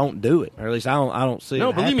just don't do it. Or at least I don't see it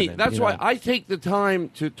No, believe me, happening, that's why I take the time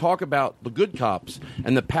to talk about the good cops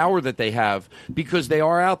and the power that they have because they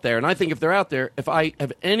are out there. And I think if they're out there, if I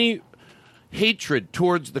have any hatred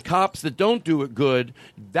towards the cops that don't do it good,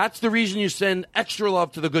 that's the reason you send extra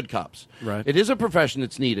love to the good cops. Right. It is a profession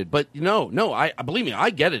that's needed, but I believe me, I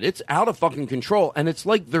get it. It's out of fucking control, and it's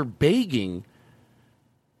like they're begging.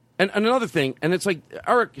 And another thing, and it's like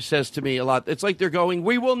Eric says to me a lot, it's like they're going,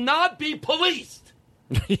 we will not be policed.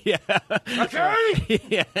 Yeah. Okay?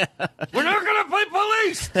 Yeah. We're not going to be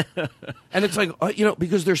policed. And it's like,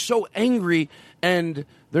 because they're so angry, and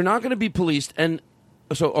they're not going to be policed, and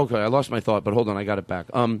so, okay, I lost my thought, but hold on, I got it back.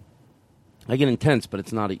 I get intense, but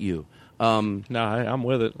it's not at you. No, I'm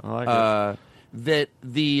with it. I like it.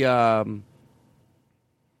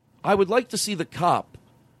 I would like to see the cop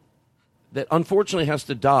that unfortunately has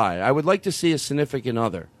to die. I would like to see a significant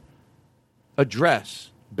other address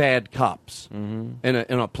bad cops in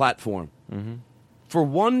a platform. Mm-hmm. For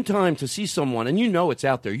one time to see someone, and it's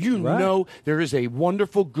out there. You know there is a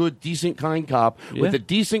wonderful, good, decent, kind cop with a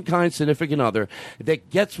decent, kind, significant other that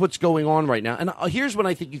gets what's going on right now. And here's what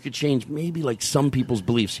I think you could change maybe like some people's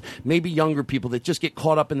beliefs, maybe younger people that just get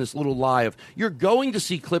caught up in this little lie of you're going to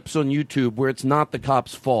see clips on YouTube where it's not the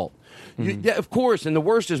cop's fault. Mm-hmm. Yeah, of course, and the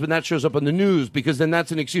worst is when that shows up on the news because then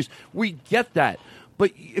that's an excuse. We get that.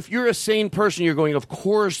 But if you're a sane person, you're going, of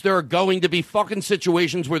course there are going to be fucking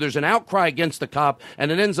situations where there's an outcry against the cop,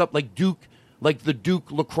 and it ends up like the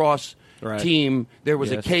Duke lacrosse team. There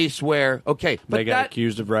was a case where, but they got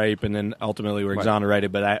accused of rape and then ultimately were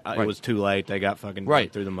exonerated, but it was too late. They got fucking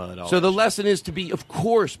through the mud. So the lesson is to be, of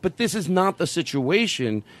course, but this is not the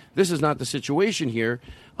situation. This is not the situation here.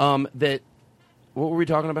 What were we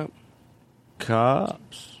talking about?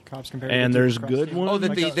 Cops compared and to there's across good the- ones. Oh,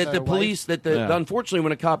 the police unfortunately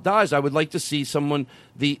when a cop dies, I would like to see someone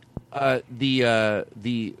the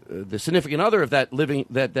significant other of that living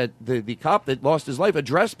the cop that lost his life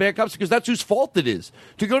address bad cops because that's whose fault it is.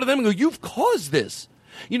 To go to them and go, you've caused this.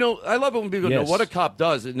 I love it when people know what a cop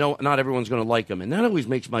does. No, not everyone's going to like him, and that always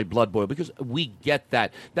makes my blood boil because we get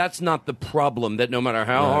that. That's not the problem. That no matter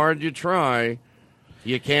how hard you try,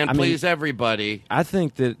 you can't please everybody. I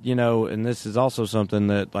think that, and this is also something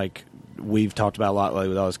that, like, we've talked about a lot lately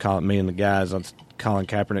with all this me and the guys on Colin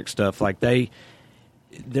Kaepernick stuff. Like,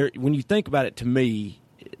 when you think about it, to me,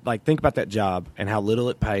 like, think about that job and how little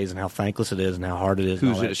it pays and how thankless it is and how hard it is.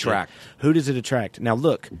 Who does it attract? Who does it attract? Now,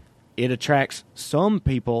 look, it attracts some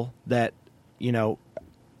people that,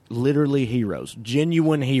 literally heroes,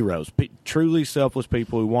 genuine heroes, truly selfless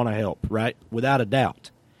people who want to help, right? Without a doubt.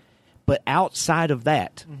 But outside of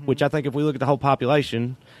that, which I think if we look at the whole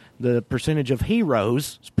population, the percentage of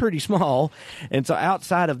heroes is pretty small. And so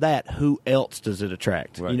outside of that, who else does it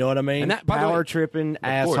attract? Right. You know what I mean? And that, by the way, power-tripping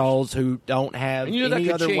assholes who don't have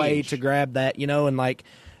any other change. way to grab that, and like,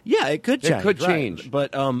 yeah, it could change. It could change.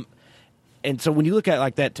 But, and so when you look at it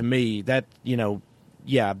like that, to me, that,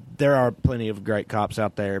 there are plenty of great cops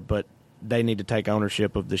out there, but they need to take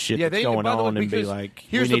ownership of the shit that's going on and be like,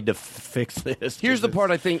 we need to fix this. Here's the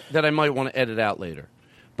part I think that I might want to edit out later.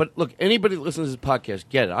 But look, anybody that listens to this podcast,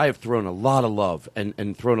 get it. I have thrown a lot of love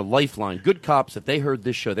and thrown a lifeline. Good cops, if they heard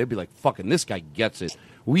this show, they'd be like, fucking, this guy gets it.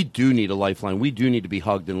 We do need a lifeline. We do need to be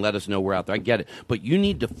hugged and let us know we're out there. I get it. But you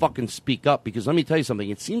need to fucking speak up because let me tell you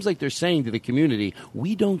something. It seems like they're saying to the community,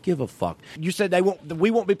 we don't give a fuck. You said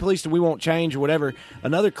we won't be policed and we won't change or whatever.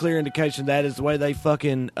 Another clear indication of that is the way they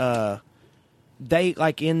fucking they,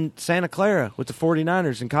 like in Santa Clara with the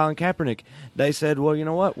 49ers and Colin Kaepernick, they said, well, you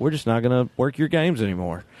know what? We're just not going to work your games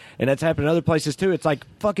anymore. And that's happened in other places, too. It's like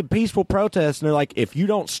fucking peaceful protests. And they're like, if you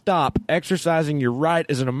don't stop exercising your right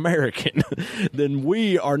as an American, then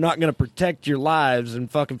we are not going to protect your lives and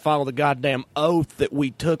fucking follow the goddamn oath that we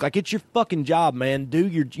took. Like, it's your fucking job, man.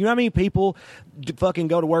 You know how many people fucking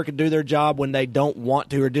go to work and do their job when they don't want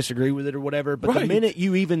to or disagree with it or whatever? But the minute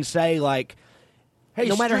you even say, like, Hey,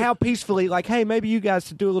 no matter how peacefully, like, hey, maybe you guys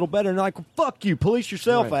should do a little better. And they're like, well, fuck you, police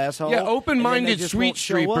yourself, asshole. Yeah, open-minded And then they just street won't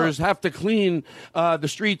show sweepers up. have to clean the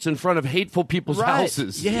streets in front of hateful people's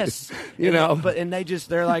houses. Yes. You know? And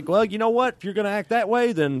they're like, well, you know what? If you're going to act that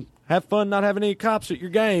way, then have fun not having any cops at your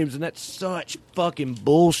games. And that's such fucking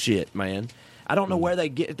bullshit, man. I don't know where they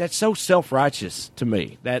get that's so self-righteous to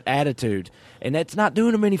me, that attitude. And that's not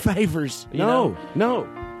doing them any favors. You know? No.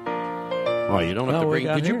 Oh, you don't have to bring...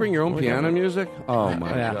 Did you bring your own piano music? Oh, my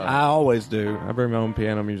God. I always do. I bring my own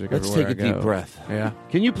piano music Let's everywhere take a I go. deep breath. Yeah.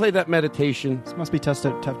 Can you play that meditation? This must be tough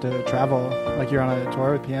to travel. Like you're on a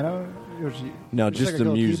tour with piano? No, It's just like a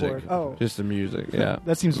the little music. keyboard. Oh. Just the music, yeah.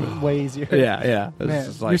 That seems way easier. Yeah. Man,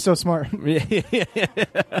 It's you're so smart.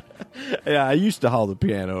 Yeah, I used to haul the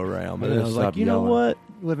piano around, but then I was Stop like, you know yelling. what?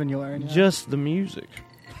 Live and you learn. Yeah. Just the music.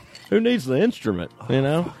 Who needs the instrument, you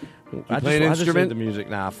know? I play an just instrument? need the music.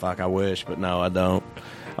 Nah, fuck, I wish, but no, I don't.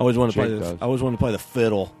 I always want to play Jake does. I always want to play the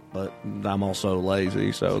fiddle, but I'm also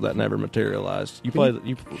lazy, so that never materialized. You play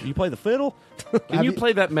you play the fiddle? Can you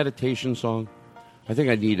play that meditation song? I think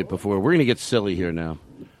I need it before. We're going to get silly here now.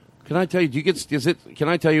 Can I tell you,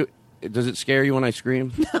 does it scare you when I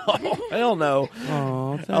scream? Hell no.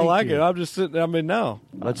 Oh, I like it. I'm just sitting. I mean, no.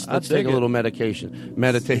 Let's I take dig a it. little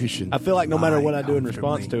meditation. I feel like no matter what I do in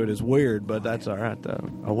response to it is weird, but that's all right though.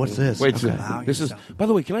 Oh, what's this? Wait, Okay. this is. By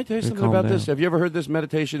the way, can I tell you something calm about this? down. Have you ever heard this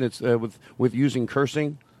meditation? It's with using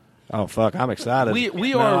cursing. Oh fuck! I'm excited.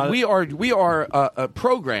 We are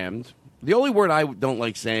programmed. The only word I don't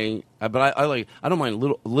like saying, but I don't mind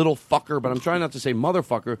little fucker, but I'm trying not to say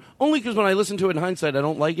motherfucker, only because when I listen to it in hindsight, I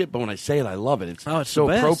don't like it, but when I say it, I love it. It's so the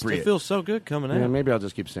best. appropriate. It feels so good coming out. Yeah, maybe I'll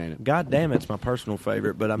just keep saying it. God damn, it's my personal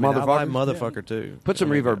favorite, but I mean, I like motherfucker too. Put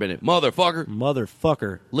some reverb in it. Motherfucker.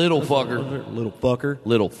 Motherfucker. Little fucker. Little fucker.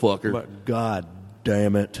 Little fucker. But God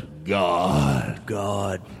damn it.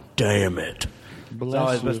 God damn it.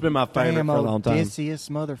 It's been my favorite Damn for a long time. Odysseus,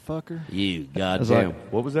 motherfucker. You goddamn.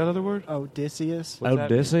 like- What was that other word? Odysseus.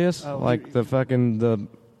 Odysseus? Oh, Like the fucking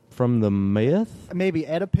from the myth? Maybe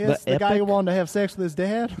Oedipus, The the guy who epic? wanted to have sex with his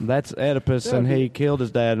dad. That's Oedipus, Yeah, and dude. he killed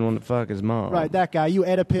his dad and wanted to fuck his mom. Right, that guy. You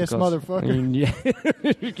Oedipus, motherfucker. Yeah.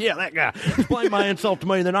 Yeah, that guy. Explain my insult to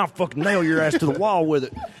me, then I'll fucking nail your ass to the wall with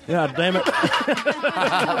it. God damn it.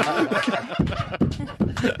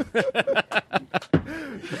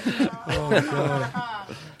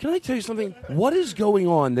 Can I tell you something? What is going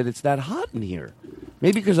on that it's that hot in here?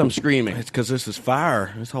 Maybe because I'm screaming. It's because this is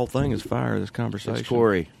fire. This whole thing is fire, this conversation. It's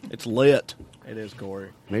Corey. It's lit. It is Corey.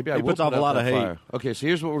 Maybe I He will puts off put a out lot that of heat. fire. Okay, so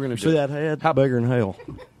here's what we're going to do. See that head? How bigger than hell?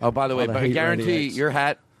 Oh, by the way, All the but I heat guarantee radiates. your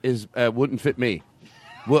hat is wouldn't fit me.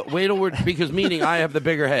 Well, wait till we're because meaning I have the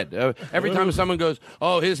bigger head. Every time someone goes,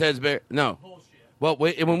 "Oh, his head's bigger," no. Well,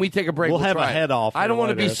 wait, when we take a break, We'll have try a it. head off I don't want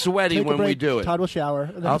to be later. sweaty Take a when we break, do it. Todd will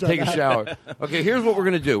shower. I'll take a shower. Okay, here's what we're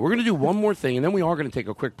going to do. We're going to do one more thing, and then we are going to take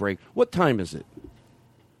a quick break. What time is it?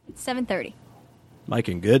 7:30.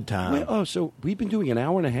 Making good time. Wait, oh, so we've been doing an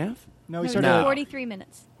hour and a half? No, he No, started No. 43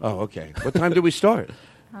 minutes. Oh, okay. What time did we start?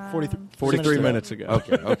 43 minutes ago.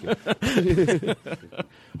 Okay. All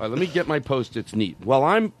right, let me get my Post-its neat. While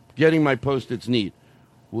I'm getting my Post-its neat,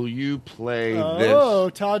 will you play Oh,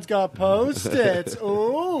 this? Todd's got Post-its.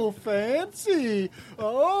 Oh, fancy.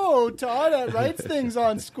 Oh, Todd writes things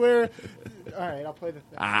on square. All right, I'll play the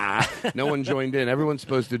thing. No one joined in. Everyone's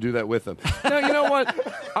supposed to do that with him. Now, you know what?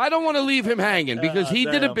 I don't want to leave him hanging because he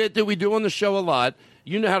did a damn. bit that we do on the show a lot.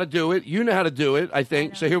 You know how to do it. You know how to do it, I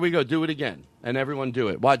think. So here we go. Do it again. And everyone do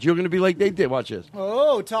it. Watch. You're going to be like they did. Watch this.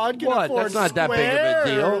 Oh, Todd can What? afford That's not that big of a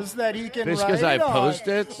deal. squares that he can Just write 'cause I have on.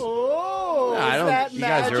 Post-its? Oh, Nah, I is don't- that you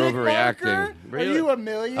guys are magic overreacting. marker? Really? Are you a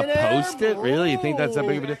millionaire? A Post-it? Really? You think that's that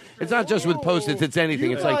big of a deal? It's not just with Post-its. It's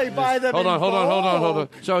anything. You It's like, probably buy them hold in on.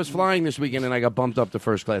 bulk. So I was flying this weekend and I got bumped up to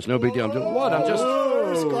first class. No big deal. I'm doing what? I'm just.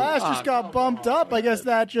 First class just got bumped up. I guess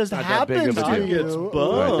that just Not that big happened of a to deal. you.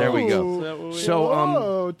 All right, there we go. Whoa. So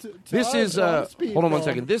Whoa, this Todd, is. Todd, speed Hold on one bump.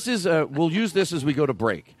 second. This is. We'll use this as we go to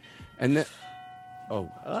break, and then.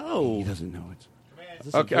 Oh, he doesn't know it.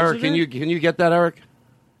 Okay, Eric, can you get that, Eric?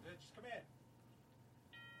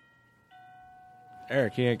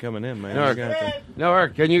 Eric, he ain't coming in, man. No, You're gonna have to- No,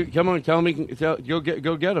 Eric, can you come on? Tell me. Go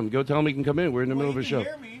get him. Go tell him he can come in. We're in the middle of a show.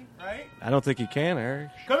 me, right? I don't think he can, Eric.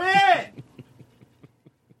 Come in!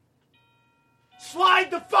 Slide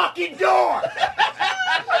the fucking door!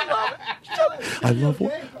 I love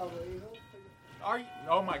it. Are you?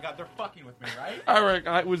 Oh my god, they're fucking with me, right? Eric,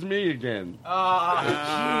 it was me again.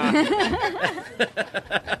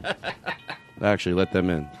 Actually, let them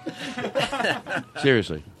in.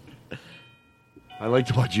 Seriously. I like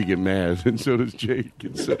to watch you get mad, and so does Jake.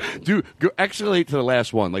 And so, go escalate to the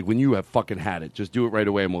last one, like when you have fucking had it. Just do it right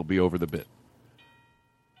away, and we'll be over the bit.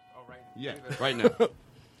 Yeah, right now.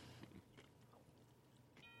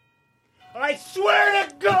 I swear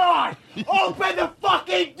to God, open the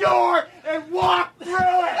fucking door and walk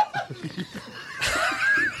through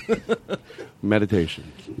it!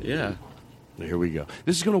 Meditation. Yeah. Here we go.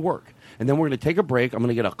 This is going to work. And then we're going to take a break. I'm going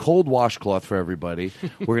to get a cold washcloth for everybody.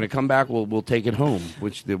 We're going to come back. We'll take it home,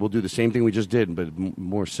 which we'll do the same thing we just did, but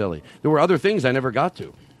more silly. There were other things I never got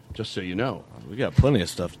to, just so you know. We got plenty of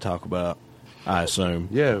stuff to talk about, I assume.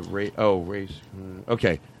 Yeah. Race.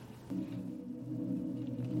 Okay.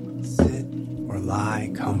 Sit or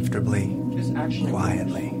lie comfortably,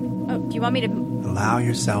 quietly. Oh, do you want me to? Allow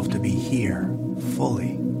yourself to be here,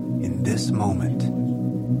 fully, in this moment.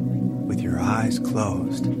 With your eyes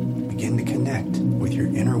closed, begin to connect with your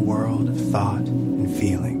inner world of thought and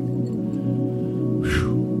feeling.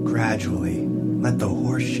 Gradually, let the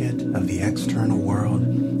horseshit of the external world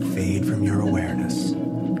fade from your awareness.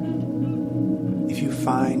 If you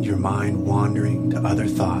find your mind wandering to other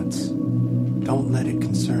thoughts, don't let it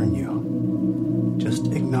concern you. Just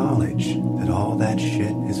acknowledge that all that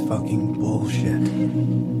shit is fucking bullshit.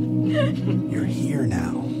 You're here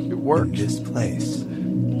now. It works. In this place,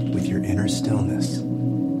 with your inner stillness.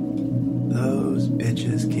 Those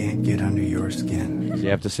bitches can't get under your skin. Do you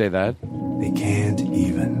have to say that? They can't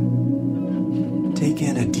even. Take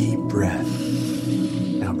in a deep breath.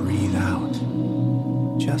 Now breathe out.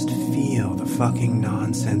 Just feel the fucking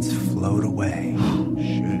nonsense float away.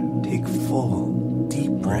 Shit. Take full,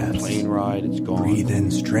 deep breaths. Plane ride, it's gone. Breathe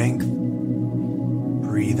in strength.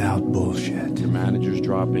 Breathe out bullshit. Your manager's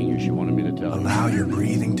dropping you. She wanted me to tell you. Allow your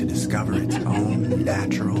breathing to discover its own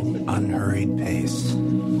natural, unhurried pace.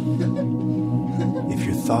 If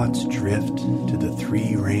your thoughts drift to the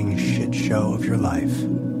three-ring shit show of your life,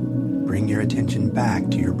 bring your attention back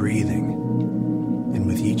to your breathing. And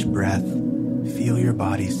with each breath, feel your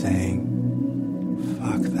body saying,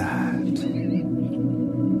 fuck that.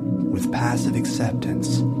 With passive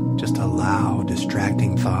acceptance, just allow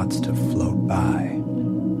distracting thoughts to float by.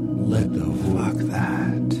 Let the Fuck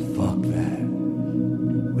that. fuck that.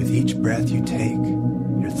 With each breath you take,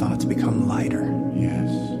 your thoughts become lighter. Yes.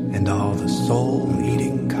 And all the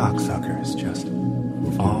soul-eating cocksuckers just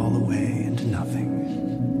fall away into nothing.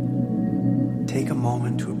 Take a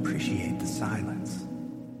moment to appreciate the silence.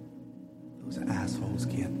 Those assholes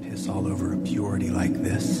can't piss all over a purity like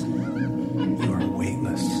this. You are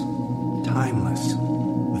weightless, timeless,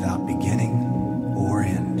 without beginning or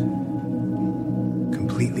end.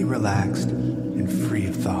 Completely relaxed and free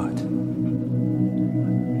of thought.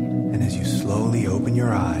 And as you slowly open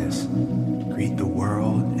your eyes, greet the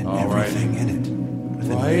world and everything in it.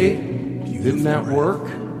 With a Right? beautiful Didn't that breath. work?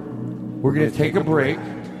 We're going to take a break,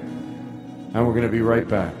 and we're going to be right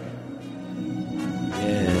back.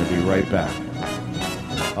 Yeah. We're going to be right back.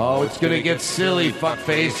 Oh, it's going to get silly,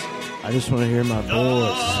 fuckface. I just want to hear my voice.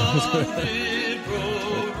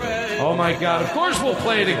 Oh, my God. Of course we'll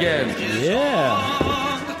play it again. Yeah.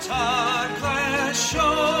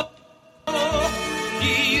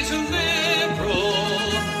 He's a liberal,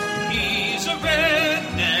 he's a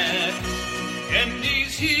redneck, and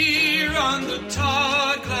he's here on the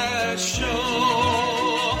Todd Glass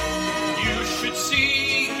Show. You should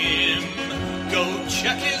see him, go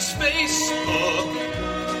check his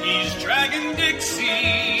Facebook. He's dragging Dixie.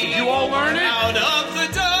 Did you all learn it? Out of the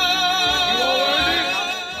dark.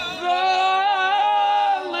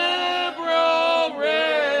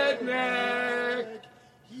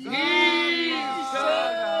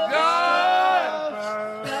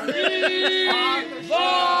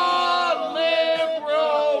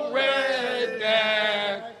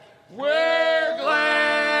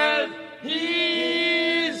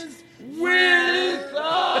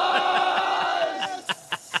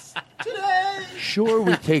 Sure,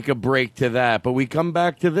 we take a break to that, but we come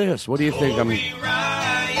back to this. What do you think? I mean,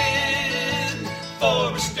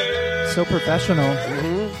 So professional.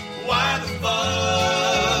 Why the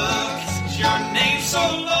fuck is your name so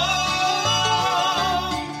long?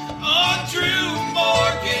 Oh, Drew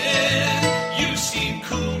Morgan, you seem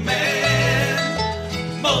cool,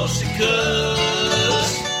 man. Mostly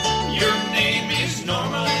 'cause your name is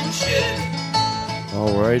normal and shit.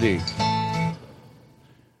 alrighty.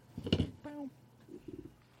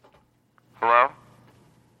 Hello?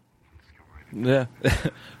 Yeah.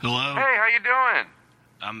 Hello? Hey, how you doing?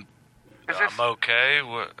 I'm Is this, okay.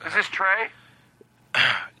 What? is this Trey?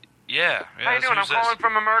 Yeah. How you doing? I'm calling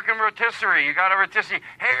from American Rotisserie. You got a rotisserie.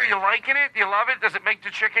 Hey, are you liking it? Do you love it? Does it make the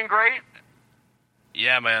chicken great?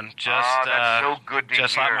 Yeah, man. Just that's so good to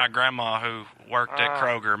just hear. like my grandma who worked at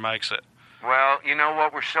Kroger makes it. Well, you know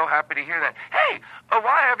what? We're so happy to hear that. Hey, while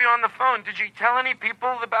I have you on the phone, did you tell any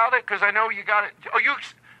people about it? Because I know you got it. Oh, you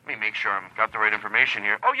me make sure I've got the right information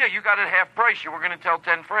here. Oh, yeah, you got it half price. You were going to tell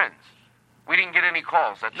 10 friends. We didn't get any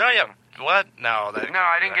calls. That's No, yeah. What? No. No,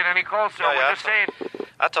 I didn't get any calls, so we're just saying.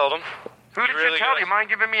 I told him. Who did you tell? Do you mind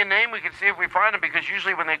giving me a name? We can see if we find them, because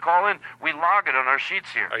usually when they call in, we log it on our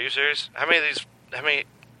sheets here. Are you serious? How many?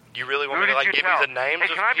 You really want Who me to, did you give tell? me the names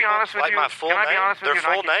Hey, of can I be people? honest with like you? my full Can I be name? honest with Their you?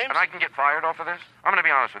 full names? And I can get fired off of this? I'm going to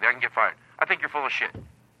be honest with you. I can get fired. I think you're full of shit.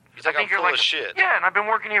 You think I'm you're full of shit? Yeah, and I've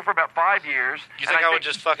been working here for about 5 years. You think I would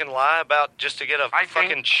just fucking lie about just to get a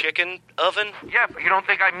fucking chicken oven? Yeah, but you don't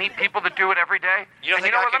think I meet people that do it every day? You don't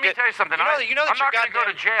and think you know I what? Let could me tell you something. You know that I'm not going to go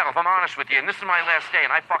to jail if I'm honest with you, and this is my last day,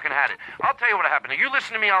 and I fucking had it. I'll tell you what happened. You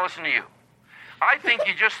listen to me, I'll listen to you. I think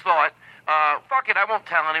you just thought, fuck it, I won't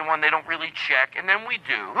tell anyone. They don't really check, and then we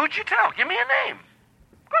do. Who'd you tell? Give me a name.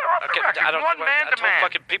 Go off the record. I don't One man to I told man.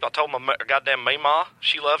 fucking people. I told my goddamn Meemaw.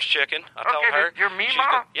 She loves chicken. I told her. Your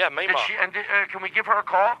Meemaw? Yeah, Meemaw. Can we give her a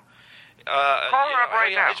call? Call her up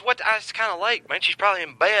right now. It's kind of late, man. She's probably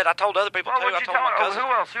in bed. I told other people, too. I told my cousin. Who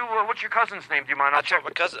else? What's your cousin's name? Do you mind? I told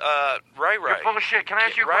my cousin, Ray Ray. You're full of shit. Can I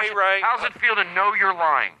ask you a Ray question? Ray. How's it feel to know you're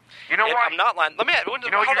lying? You know what? I'm not lying. Let me.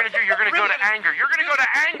 You know what you're going to do? You're going to go to anger. You're going to go to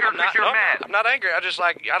anger because you're mad. I'm not angry. I just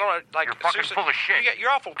I don't like. You're fucking full of shit.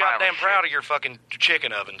 You're awful goddamn proud of your fucking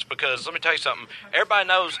chicken ovens, because let me tell you something. Everybody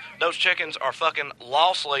knows those chickens are fucking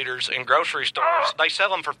loss leaders in grocery stores. They sell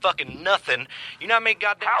them for fucking nothing. You know how many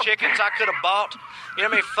goddamn chickens I could have bought? You know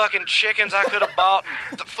how many fucking chickens I could have bought?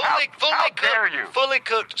 Fully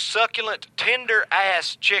cooked, succulent, tender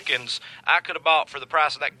ass chickens I could have bought for the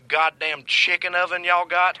price of that goddamn chicken oven y'all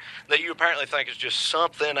got that you apparently think is just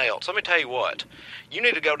something else. Let me tell you what. You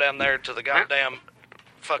need to go down there to the goddamn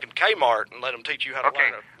fucking Kmart and let them teach you how to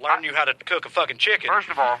learn you how to cook a fucking chicken. First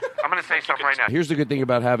of all, I'm going to say something right now. Here's the good thing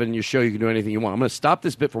about having your show. You can do anything you want. I'm going to stop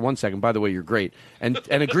this bit for 1 second. By the way, you're great. And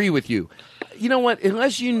agree with you. You know what?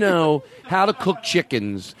 Unless you know how to cook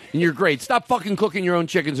chickens, and you're great. Stop fucking cooking your own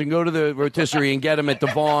chickens and go to the rotisserie and get them at the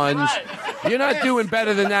Vaughn's. You're not doing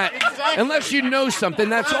better than that. Exactly. Unless you know something.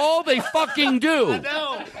 That's all they fucking do.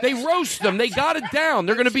 They roast them. They got it down.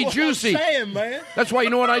 They're going to be juicy. That's why, you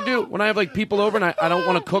know what I do? When I have like people over and I don't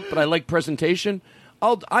want to cook, but I like presentation,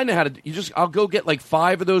 I know how to. I'll go get like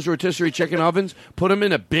 5 of those rotisserie chicken ovens, put them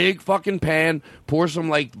in a big fucking pan, pour some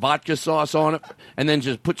like vodka sauce on it, and then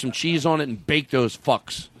just put some cheese on it and bake those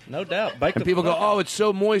fucks. No doubt. And people go, "Oh, it's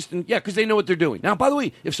so moist," and yeah, because they know what they're doing. Now, by the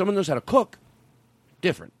way, if someone knows how to cook,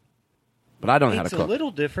 different. But I don't know how to cook. It's a little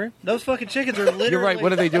different. Those fucking chickens are literally... You're right.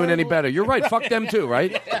 What are they doing any better? You're right. Fuck them too,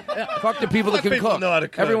 right? Fuck the people that can cook. Know how to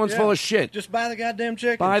cook. Everyone's full of shit. Just buy the goddamn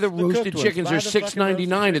chickens. Buy the roasted chickens. They're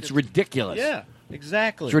 $6.99. It's ridiculous. Yeah,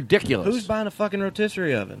 exactly. It's ridiculous. Who's buying a fucking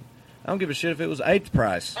rotisserie oven? I don't give a shit if it was 8th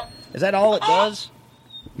price. Is that all it does?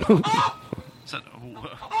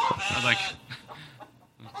 Like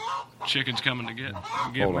chickens coming to get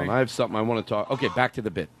Hold on. I have something I want to talk. Okay, back to the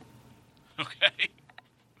bit. Okay.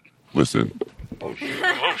 Listen. Oh shit!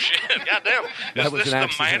 Oh shit! Goddamn! That was this an the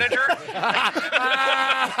accident. manager?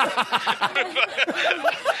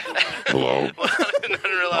 Hello. I didn't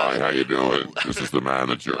realize. Hi, how you doing? This is the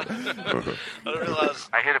manager. I didn't realize.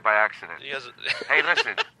 I hit it by accident. Yes. Hey,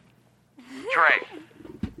 listen. Trey.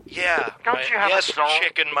 Yeah. Don't man. you have yes, a soul?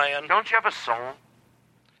 chicken man. Don't you have a soul?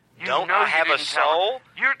 You Don't know I you have a didn't tell soul?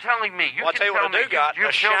 me. You're telling me. You Well, I'll tell you what I do got.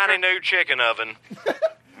 A shiny new chicken oven.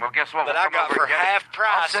 Well, guess what? That We'll I come got over for and get half it.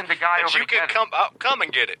 price. I'll send a guy that over you to get can it. come and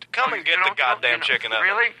get it. Come and get the goddamn chicken oven.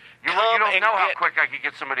 Really? You don't know how quick I could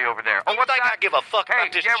get somebody over there. Oh, what's that? I give a fuck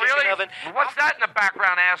about this chicken really? oven. What's that in the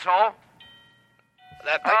background, asshole?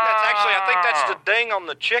 I think that's the ding on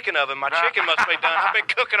the chicken oven. My chicken must be done. I've been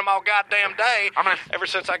cooking them all goddamn day ever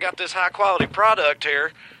since I got this high quality product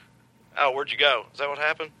here. Oh, where'd you go? Is that what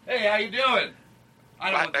happened? Hey, how you doing? I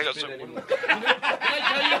don't want to anymore. Can I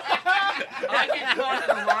tell you? I get caught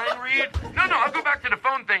in a line read. No, I'll go back to the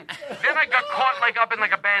phone thing. Then I got caught up in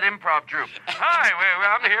a bad improv troupe. Hi,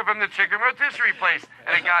 I'm here from the chicken rotisserie place.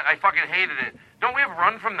 And I fucking hated it. Don't we have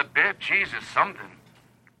run from the bit? Jesus, something.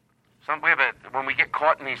 When we get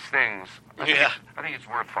caught in these things, I think it's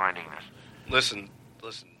worth finding this. Listen.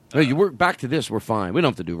 Hey, you work back to this. We're fine. We don't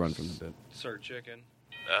have to do run from the bit. Sir Chicken.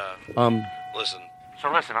 Listen.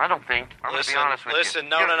 So listen, I don't think. I'm going to be honest with you. Listen,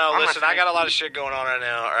 no. Listen, I got a lot of shit going on right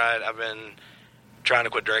now. All right, I've been trying to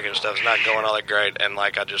quit drinking and stuff. It's not going all that great, and I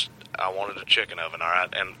wanted a chicken oven. All right,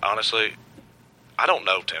 and honestly, I don't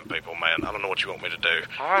know 10 people, man. I don't know what you want me to do.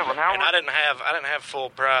 All right, well now. And I didn't have full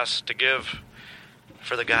price to give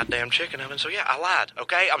for the goddamn chicken oven. So yeah, I lied.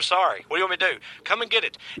 Okay, I'm sorry. What do you want me to do? Come and get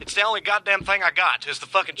it. It's the only goddamn thing I got is the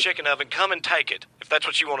fucking chicken oven. Come and take it if that's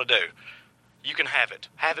what you want to do. You can have it.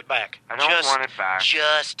 Have it back. I don't want it back.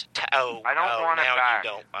 I don't want it now back. You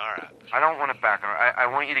don't. All right. I don't want it back. I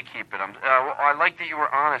want you to keep it. I like that you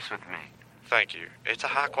were honest with me. Thank you. It's a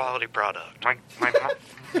high-quality product. My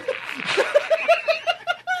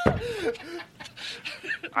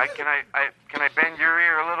can I bend your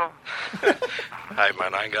ear a little? Hey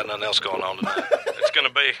man, I ain't got nothing else going on tonight. It's gonna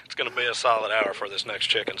be a solid hour before this next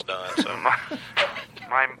chicken's done. So my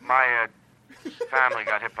family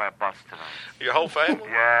got hit by a bus tonight. Your whole family?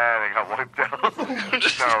 Yeah, they got wiped out. No,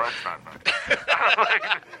 that's not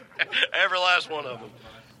nice. Every last one of them.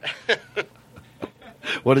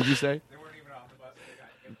 What did you say?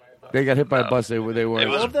 They got hit by a bus. They were.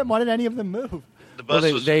 All of them. Why did any of them move? The bus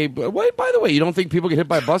was. Wait. By the way, you don't think people get hit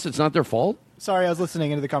by a bus? It's not their fault. Sorry, I was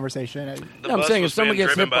listening into the conversation. The I'm bus saying was if someone being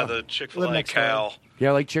gets driven hit by the Live Chick-fil-A next cow.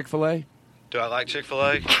 Yeah, like Chick-fil-A. Do I like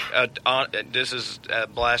Chick-fil-A? This is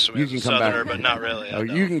blasphemy You as can a come Southerner, back. but not really. Oh,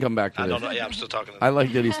 you can come back to I this. don't know. Yeah, I'm still talking. I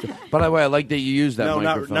like that he's. By the way, I like that you use that No,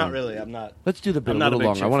 microphone. not really. I'm not. Let's do the bit I'm a not a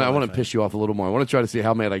little big longer. I want to Chick-fil-A piss you off a little more. I want to try to see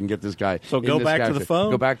how mad I can get this guy. So in go this back to character. the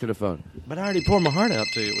phone? Go back to the phone. But I already poured my heart out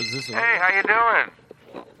to you. Was this? Hey, how you doing?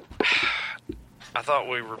 I thought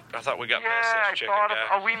we got past this chicken guy.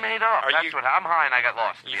 Oh, we made up. I'm high and I got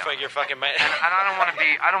lost. You think you're fucking mad? And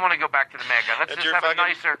I don't want to go back to the mad guy. Let's Did just your have a fucking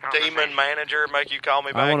nicer conversation. demon manager make you call me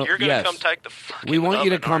I back? wanna- You're gonna yes. come take the fucking We want you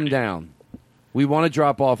to oven, come aren't you? down. We want to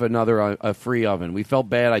drop off another a free oven. We felt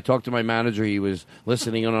bad. I talked to my manager. He was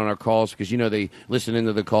listening in on our calls because they listen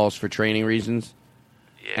into the calls for training reasons.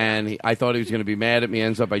 Yeah. And I thought he was going to be mad at me.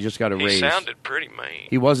 Ends up, I just got a raise. He sounded pretty mean.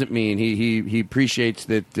 He wasn't mean. He appreciates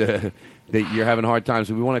that that you're having hard times.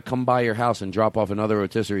 So we want to come by your house and drop off another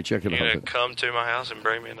rotisserie chicken You're gonna oven. come to my house and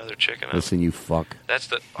bring me another chicken oven. Listen, you fuck. That's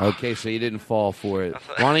the. Okay, so you didn't fall for it.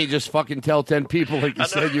 Why don't you just fucking tell 10 people like you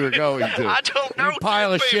said you were going to? I don't know. You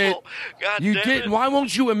pile of shit. God You damn didn't. it. Why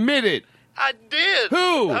won't you admit it? I did.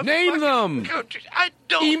 Who? Name them. I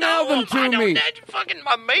don't Email know them to I don't- me. That's fucking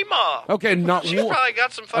my Mima. Okay, not She one. probably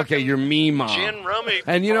got some fucking. Okay, your Mima. Gin rummy.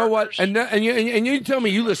 And you know what? And you tell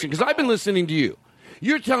me you listen because I've been listening to you.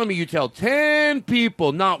 You're telling me you tell 10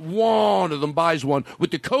 people, not one of them buys one with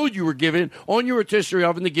the code you were given on your rotisserie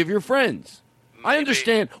oven to give your friends. I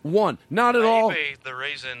understand one, not at all. Maybe the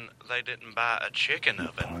reason they didn't buy a chicken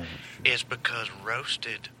oven is because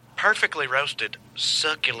perfectly roasted,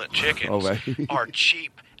 succulent chickens are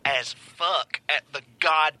cheap as fuck at the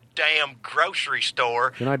goddamn grocery store.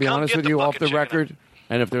 Can I be Come honest get with you off the fucking chicken record?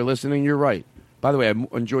 And if they're listening, you're right. By the way, I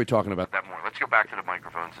enjoy talking about that more. Let's go back to the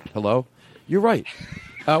microphones. Hello? You're right.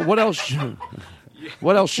 What else?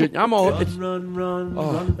 What else should I'm all? It's,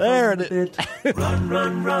 Run. There it is.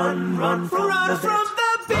 Run from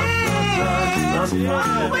the bitch.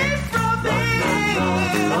 Run away from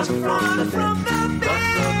it. Run from the bitch.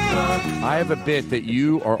 I have a bit that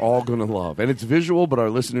you are all going to love, and it's visual, but our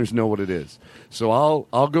listeners know what it is. So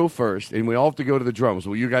I'll go first, and we all have to go to the drums.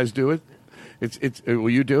 Will you guys do it? Will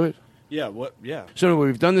you do it? Yeah. What? Yeah. So anyway,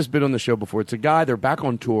 we've done this bit on the show before. It's a guy. They're back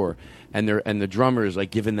on tour, and the drummer is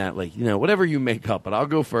like giving that whatever you make up. But I'll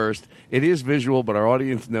go first. It is visual, but our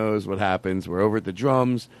audience knows what happens. We're over at the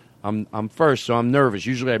drums. I'm first, so I'm nervous.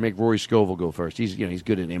 Usually I make Rory Scovel go first. He's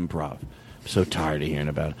good at improv. I'm so tired of hearing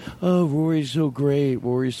about it. Oh, Rory's so great.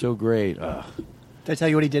 Rory's so great. Ugh. Did I tell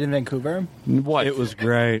you what he did in Vancouver? What? It was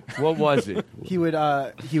great. What was it? He would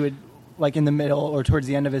like in the middle or towards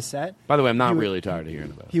the end of his set. By the way, I'm not really tired of hearing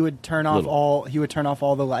about it. He would turn off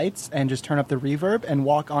all the lights and just turn up the reverb and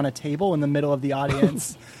walk on a table in the middle of the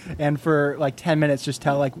audience and for like 10 minutes just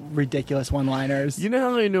tell like ridiculous one-liners. You know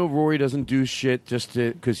how I know Rory doesn't do shit just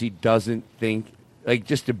because he doesn't think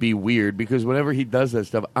just to be weird, because whenever he does that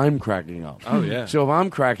stuff, I'm cracking up. Oh yeah. So if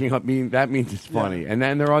I'm cracking up, that means it's funny. Yeah. And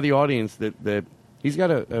then there are the audience that he's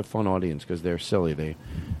got a fun audience because they're silly. They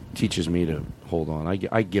teaches me to hold on.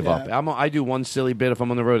 I give up. I do one silly bit if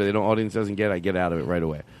I'm on the road. The audience doesn't get it. I get out of it right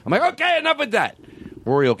away. I'm like, okay, enough of that.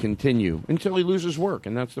 Rory will continue until he loses work,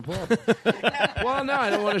 and that's the problem. Well, no,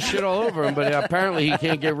 I don't want to shit all over him, but apparently he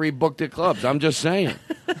can't get rebooked at clubs. I'm just saying.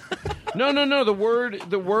 No. The word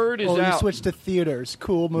is out. You switched to theaters.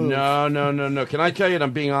 Cool move. No. Can I tell you, and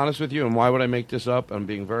I'm being honest with you, and why would I make this up? I'm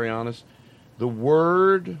being very honest. The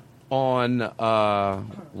word on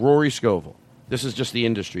Rory Scovel. This is just the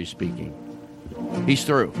industry speaking. He's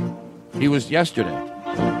through. He was yesterday.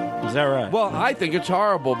 Is that right? Well, I think it's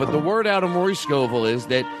horrible, but the word out of Rory Scovel is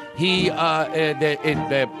that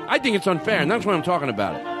I think it's unfair, and that's why I'm talking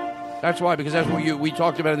about it. That's why, because that's what we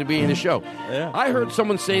talked about in the beginning of the show. Yeah. I heard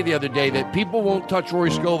someone say the other day that people won't touch Rory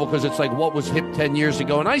Scovel because it's like what was hip 10 years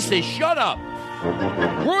ago, and I say, shut up.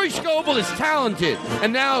 Roy Scovel is talented,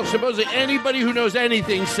 and now supposedly anybody who knows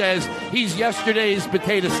anything says he's yesterday's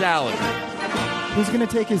potato salad. He's going to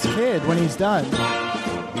take his kid when he's done.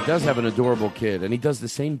 He does have an adorable kid, and he does the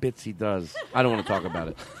same bits he does. I don't want to talk about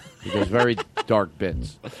it. He does very dark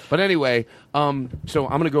bits. But anyway, so I'm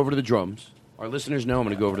going to go over to the drums. Our listeners know I'm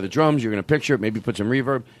going to go over to the drums. You're going to picture it, maybe put some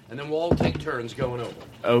reverb, and then we'll all take turns going over.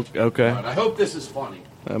 Oh, okay. All right, I hope this is funny.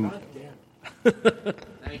 God damn.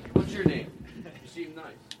 Thank you. What's your name? You seem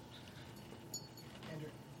nice.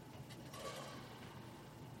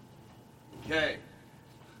 Okay.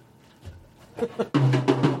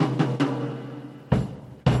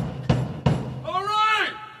 All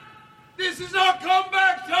right. This is our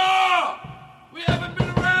comeback tour. We haven't been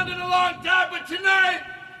around in a long time, but tonight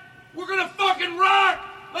we're gonna fucking rock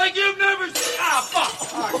like you've never seen. Ah, fuck.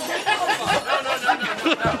 All right.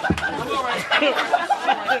 No. I'm all right.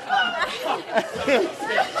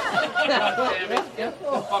 God damn it. Get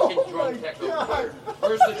the fucking drum tech over here.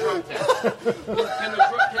 Where's the drum tech?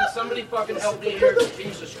 Can somebody fucking help me here?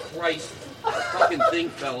 Jesus Christ. The fucking thing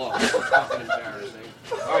fell off. It's fucking embarrassing.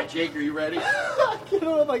 All right, Jake, are you ready? I don't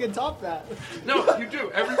know if I can top that. No, you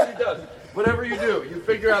do. Everybody does. Whatever you do, you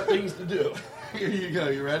figure out things to do. Here you go.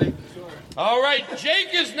 You ready? Sure. All right,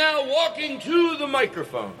 Jake is now walking to the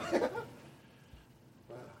microphone. Here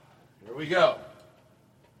we go.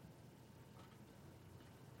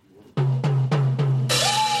 What's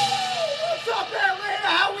up, Atlanta?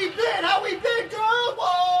 How we been, girl? Whoa!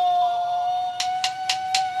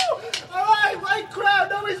 All right, crowd.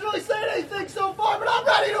 Nobody's really saying anything so far, but I'm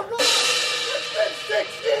ready to roll. It's been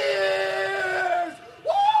 6 years.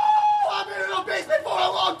 Whoa! I've been in the basement for a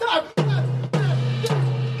long time.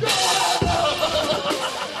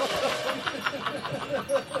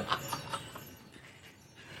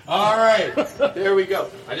 All right, there we go.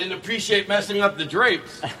 I didn't appreciate messing up the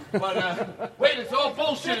drapes, but wait, it's all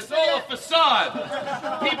bullshit. It's all a facade.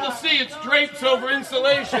 People see it's drapes over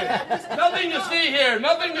insulation. Nothing to see here.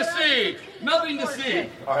 Nothing to see. Nothing to see.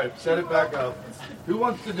 All right, set it back up. Who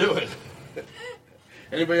wants to do it?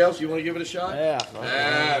 Anybody else? You want to give it a shot? Yeah.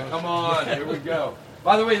 Come on. Here we go.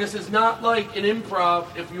 By the way, this is not like an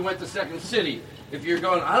improv if you went to Second City. If you're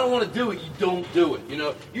going, I don't want to do it, you don't do it. You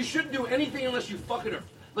know, you shouldn't do anything unless you fucking are.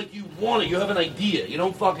 Like, you want it, you have an idea. You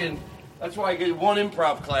don't fucking... That's why I get one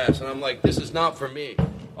improv class, and I'm like, this is not for me.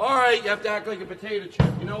 All right, you have to act like a potato chip.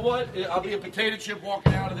 You know what? I'll be a potato chip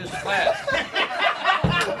walking out of this class.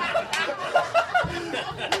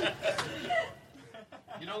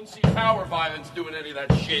 You don't see Power Violence doing any of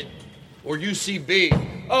that shit. Or UCB.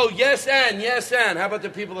 Oh, yes and. How about the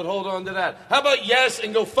people that hold on to that? How about yes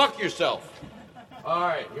and go fuck yourself? All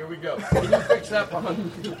right, here we go. Can you fix that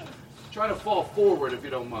behind? Try to fall forward if you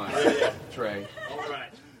don't mind. Yeah. Trey. All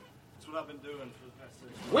right. That's what I've been doing for the past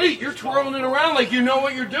 6 months. Wait, you're twirling it around like you know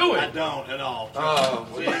what you're doing. I don't at all. Oh,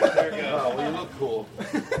 see, there you go. Oh, well, you look cool. All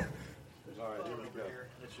right, here we go.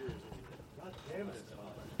 That's yours. God damn it, it's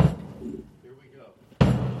hot. Here we go.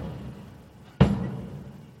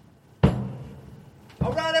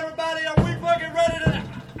 All right, everybody, are we fucking ready to...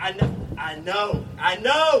 I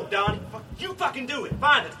know, Donnie. You fucking do it.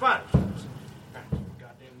 Fine, it's fine.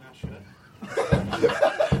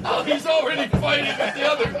 Oh, he's already fighting with the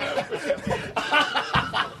other members.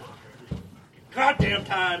 Goddamn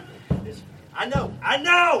time. I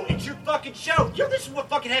know. It's your fucking show. This is what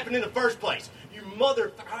fucking happened in the first place. You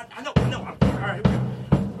motherfucker. I know. All right, here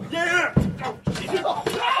we go. Yeah. Oh, Jesus.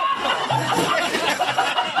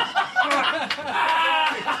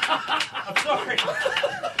 I'm sorry.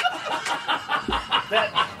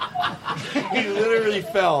 He literally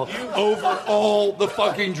fell over all the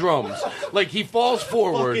fucking drums. Like, he falls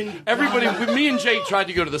forward. Everybody, me and Jake tried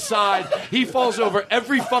to go to the side. He falls over.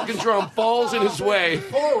 Every fucking drum falls in his way.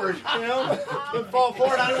 Forward, you know? Fall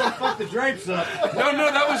forward. I don't want to fuck the drapes up. No,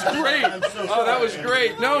 that was great. That was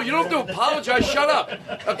great. No, you don't have to apologize. Shut up.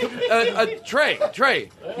 Trey,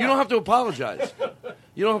 you don't have to apologize.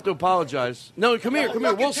 You don't have to apologize. No, come here.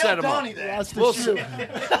 We'll set him up.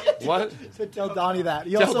 What? Tell Donnie that.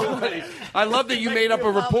 I love that you made up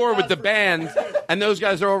a rapport with the band, and those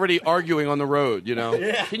guys are already arguing on the road, you know?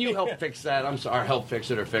 Yeah. Can you help fix that? I'm sorry. Help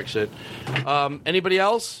fix it or fix it. Anybody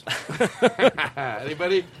else?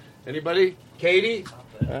 Anybody? Katie?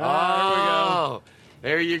 Oh,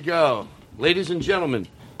 there you go. Ladies and gentlemen.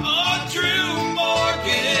 Oh, Drew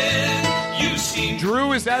Morgan, you seem...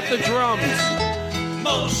 Drew is at the drums.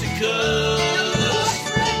 Mostly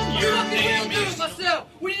 'cause your name is... myself.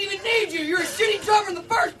 We didn't even need you. You're a shitty drummer in the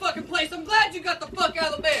first fucking place. I'm glad you got the fuck out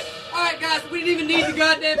of the band. All right, guys, we didn't even need the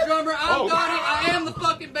goddamn drummer. I'm Donnie. I am the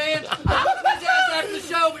fucking band. I'll whoop his ass after the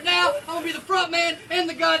show, but now I'm going to be the front man and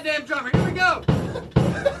the goddamn drummer. Here we go.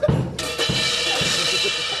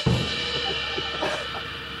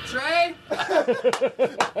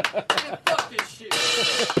 Fuck this shit.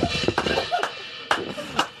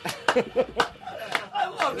 I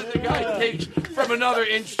love that the guy takes from another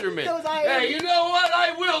instrument. Hey, you know what?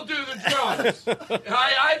 I will do the drums.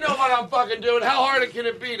 I know what I'm fucking doing. How hard can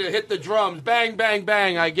it be to hit the drums? Bang, bang,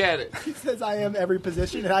 bang. I get it. He says I am every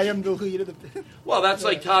position, and I am the lead of the... Well, that's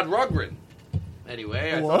like Todd Rundgren.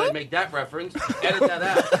 Anyway, I thought I'd make that reference. Edit that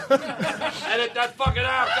out. Edit that fucking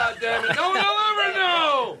out, goddammit. No one will ever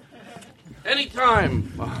know.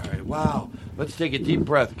 Anytime. All right, wow. Let's take a deep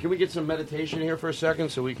breath. Can we get some meditation here for a second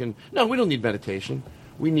so we can... No, we don't need meditation.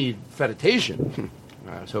 We need feditation.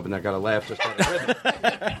 I was hoping that got a laugh just out of rhythm.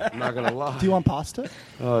 I'm not going to lie. Do you want pasta?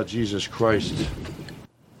 Oh, Jesus Christ.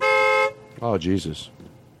 Oh, Jesus.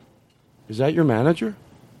 Is that your manager?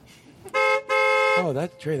 Oh,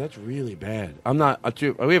 Trey, that's really bad. I'm not...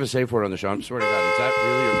 we have a safe word on the show. I swear to God. Is that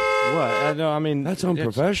really your... What? I mean... That's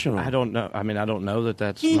unprofessional. I don't know. I mean, I don't know that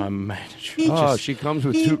that's my manager. Oh, she comes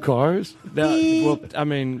with 2 cars? Well, I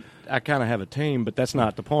mean... I kind of have a team, but that's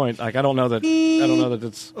not the point. Like, I don't know that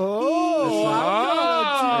it's... Oh,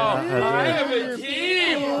 I have a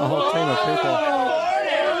team. A whole team of people.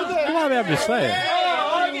 Well, I'm just saying.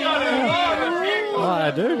 Well,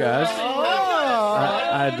 I do, guys.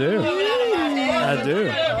 I do. I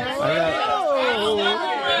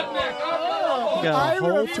got a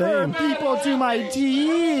whole team. People to my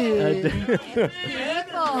team. I do.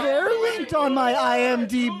 They're linked on my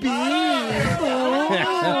IMDb.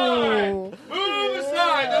 Move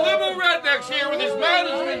aside. The Liberal Redneck's here with his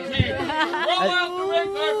management team. Roll out the red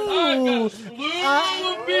carpet. I've got a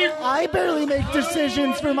slew of people. I barely make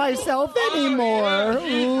decisions for myself anymore.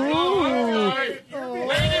 Ladies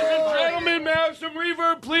and gentlemen, may I have some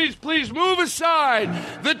reverb, please? Please move aside.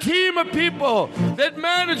 The team of people that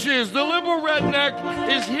manages the Liberal Redneck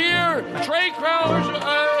is here. Trey Crowler's,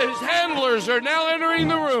 his handlers are now entering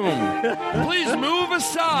the room. Please move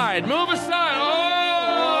aside. Move aside.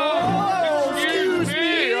 Oh, excuse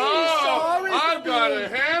me. Oh, I've got a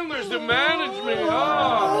handlers to manage me.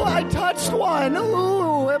 Oh, I touched one.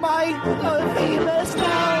 Ooh, am I famous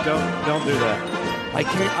now? Don't do that. I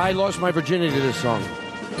can't. I lost my virginity to this song.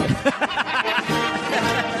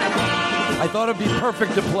 I thought it'd be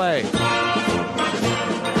perfect to play.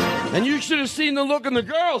 And you should have seen the look in the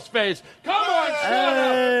girl's face. Come on, shut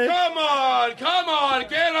up. Come on.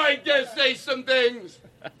 Can I just say some things?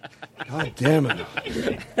 God damn it.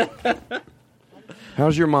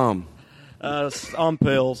 How's your mom? On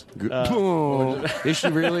pills. Is she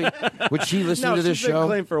really? Would she listen to this she's been show?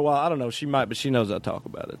 clean for a while. I don't know. She might, but she knows I talk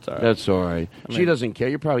about it. It's all right. That's all right. She doesn't care.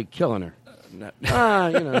 You're probably killing her.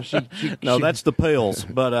 No, that's the pills,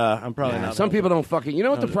 but I'm probably not. Some people don't fucking... You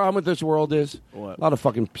know what the problem with this world is? What? A lot of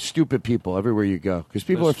fucking stupid people everywhere you go. Because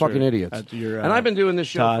people That's are fucking true. idiots. You're, and I've been doing this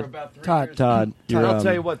show Todd, for about 3 years. Todd. I'll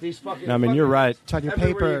tell you what, these fucking... I mean, you're right. Todd, your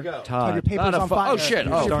Everywhere you paper. go. Todd, your paper's on fire. Oh, shit.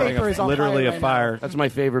 You're Oh, starting paper is on literally fire a right fire. That's my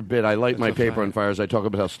favorite bit. I light my paper on fire as I talk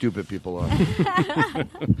about how stupid people are.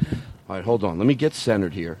 All right, hold on. Let me get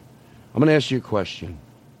centered here. I'm going to ask you a question.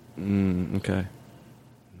 Okay.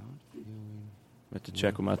 I have to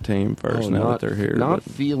check with my team first now that they're here. Not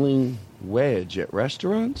feeling wedge at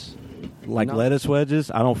restaurants? Like lettuce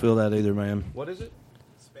wedges? I don't feel that either, man. What is it?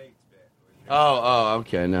 Oh,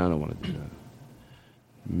 okay. No, I don't want to do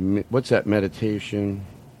that. What's that, meditation?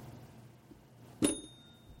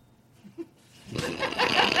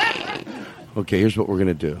 Okay, here's what we're going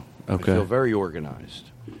to do. Okay. I feel very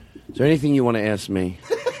organized. Is there anything you want to ask me?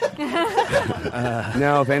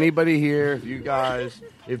 Now, if anybody here, if you guys,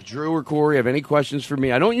 if Drew or Corey have any questions for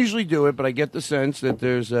me, I don't usually do it, but I get the sense that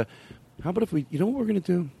there's a... How about if we... You know what we're going to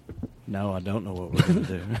do? No, I don't know what we're going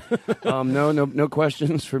to do. No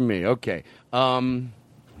questions for me. Okay.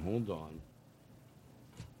 Hold on.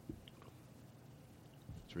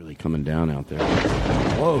 It's really coming down out there.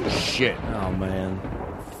 Whoa, shit. Oh, man.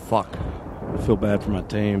 Fuck. I feel bad for my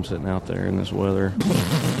team sitting out there in this weather.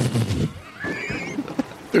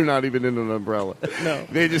 They're not even in an umbrella. No,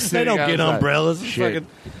 they just don't get umbrellas. Shit.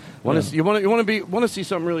 Want to see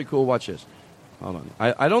something really cool? Watch this. Hold on.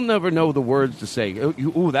 I don't never know the words to say.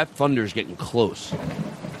 Ooh, that thunder's getting close.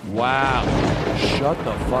 Wow. Shut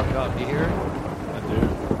the fuck up. You hear it? I do.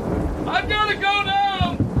 I've got to go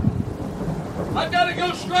down. I've got to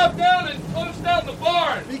go strap down and close down the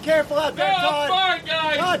barn. Be careful out there, Todd. I'm fine,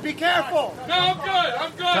 guys. Todd, be careful. No,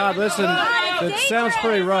 I'm good. Todd, listen, it sounds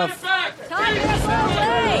pretty rough. Todd, you're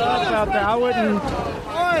away. Out there. I wouldn't.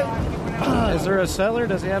 Is there a cellar?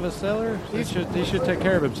 Does he have a cellar? He should take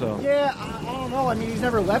care of himself. Yeah, I don't know. I mean, he's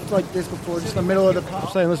never left like this before, just in the middle of the... I'm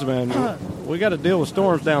saying, listen, man, we got to deal with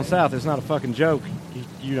storms down south. It's not a fucking joke.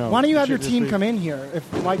 you know. Why don't you have your shit this team week. come in here?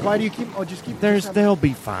 Why do you keep? Oh, just keep. They'll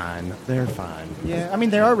be fine. They're fine. Yeah, I mean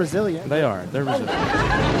they are resilient. They are. They're resilient.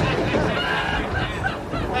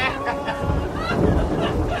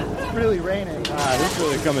 It's really raining. It's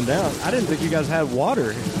really coming down. I didn't think you guys had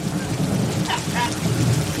water.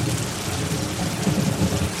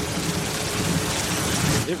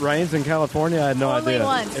 It rains in California. I had no Only idea.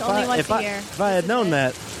 once. Only once a year. If I had known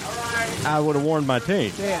that, I would have warned my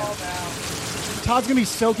team. Damn. Todd's gonna be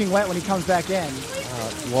soaking wet when he comes back in.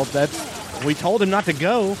 Well, we told him not to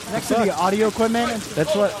go. Next to the audio equipment.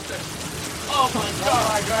 That's what. Oh my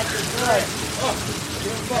God! I got this.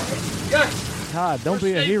 Yes. Todd, don't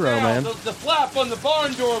be a hero, man. The flap on the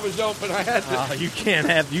barn door was open. I had to. You can't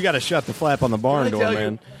have. You got to shut the flap on the barn Can I door, tell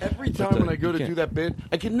man. You, every time when I go to do that bit,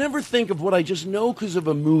 I can never think of what I just know because of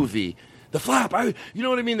a movie. The flap, you know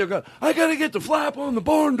what I mean? They're going, I got to get the flap on the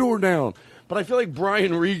barn door down. But I feel like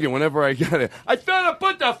Brian Regan whenever I get it. I gotta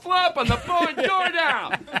put the flap on the barn door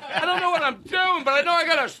down. I don't know what I'm doing, but I know I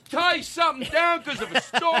gotta tie something down because of a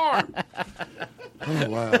storm. Oh,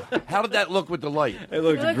 wow. How did that look with the light? It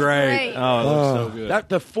looked great. Oh, it looks so good.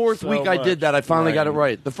 The fourth So week I did that, I finally got it rain.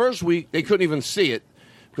 right. The first week, they couldn't even see it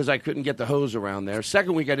because I couldn't get the hose around there.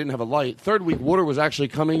 Second week, I didn't have a light. Third week, water was actually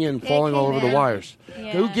coming in, falling all over the wires.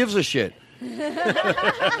 Yeah. Who gives a shit?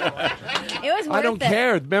 It was worth I don't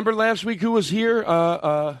care. Remember last week who was here?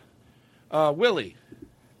 Willie.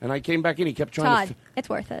 And I came back in. He kept trying Todd, to... it's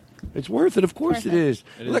worth it. It's worth it. Of course Worth it is.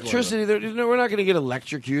 It is Electricity, we're not going to get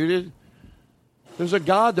electrocuted. There's a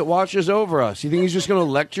God that watches over us. You think he's just going to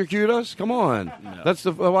electrocute us? Come on. No. That's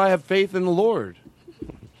why I have faith in the Lord.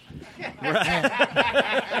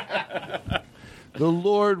 The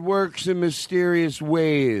Lord works in mysterious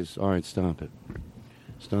ways. All right, stop it.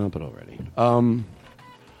 Stop it already.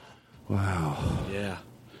 Wow. Yeah.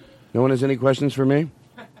 No one has any questions for me?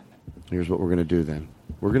 Here's what we're going to do then.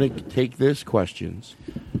 We're going to take this questions.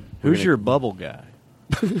 Who's your bubble guy?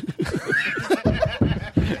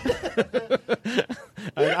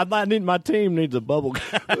 I need my team needs a bubble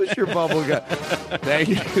guy. Who's your bubble guy? Thank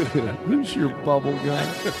you. Who's your bubble guy?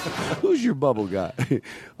 Who's your bubble guy?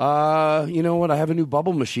 You know what? I have a new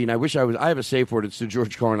bubble machine. I have a safe word. It's to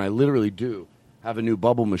George Carlin. I literally do have a new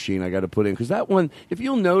bubble machine I got to put in because that one, if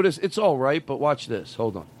you'll notice, it's all right. But watch this.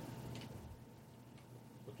 Hold on.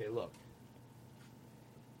 Okay, look.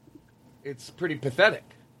 It's pretty pathetic.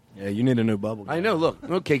 Yeah, you need a new bubble guy. I know. Look.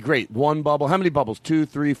 Okay, great. One bubble. How many bubbles? 2,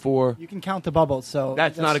 3, 4. You can count the bubbles, so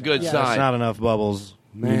That's not a good sign. That's not enough bubbles.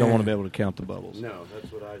 Man. You don't want to be able to count the bubbles. No,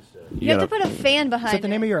 that's what I said. You have to put a fan behind Is that the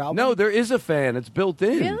name of your album? No, there is a fan. It's built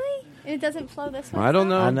in. Really? It doesn't flow this way? I don't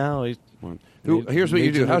know. I know. Here's what you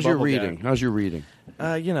needs do. a new How's your bubble reading? guy. How's your reading?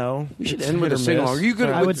 You know, You should it's end with hit a or sing along. miss. Are you good?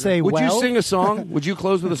 I would say, Would you well- sing a song? Would you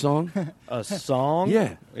close with a song? A song?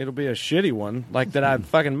 Yeah. It'll be a shitty one, like that I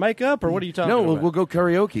fucking make up, or what are you talking No, about? we'll go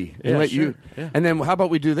karaoke and Yeah, let sure. you. Yeah. And then how about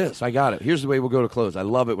we do this? I got it. Here's the way we'll go to close. I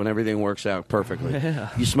love it when everything works out perfectly. Yeah.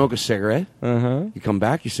 You smoke a cigarette. Uh-huh. You come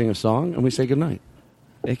back. You sing a song, and we say goodnight.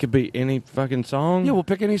 It could be any fucking song. Yeah, we'll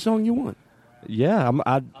pick any song you want. Yeah,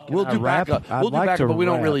 We'll do rap. backup. I'd We'll do like backup, to but we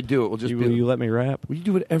don't rap. really do it. We'll just Will you let me rap? Will you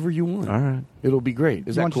do whatever you want? All right. It'll be great. Is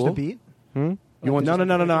you that want cool? just a beat? You want No. I'm not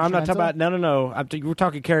talking about. instrumental? No. We're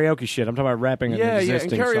talking karaoke shit. I'm talking about rapping an Yeah. And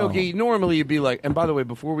existing karaoke, song. normally you'd be like, and by the way,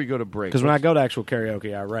 before we go to break. Because when I go to actual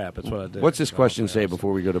karaoke, I rap. That's what I do. What's this question say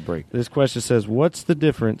before we go to break? This question says, "What's the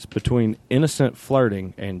difference between innocent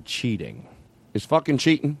flirting and cheating?" Is fucking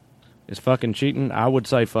cheating? Is fucking cheating? I would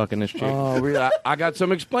say fucking is cheating. Oh, really? I got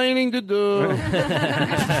some explaining to do.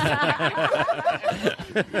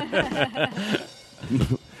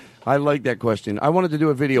 I like that question. I wanted to do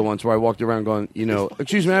a video once where I walked around going,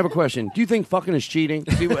 excuse me, I have a question. Do you think fucking is cheating?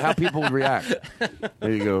 See how people would react.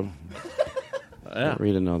 There you go. Yeah.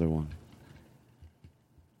 Read another one.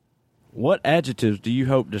 What adjectives do you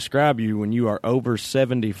hope describe you when you are over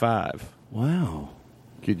 75? Wow.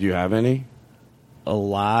 Could you have any?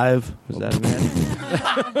 Alive? Is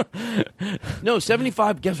that an No,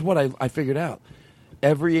 75, guess what I figured out?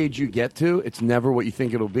 Every age you get to, it's never what you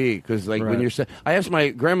think it'll be. Because, when Right. you're... I asked my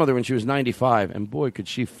grandmother when she was 95, and boy, could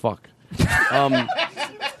she fuck.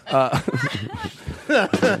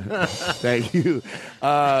 Thank you.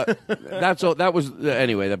 That's all. That was...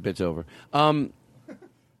 Anyway, that bit's over.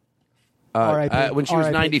 R.I.P. When she was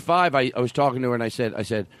R.I.P. 95, I was talking to her, and I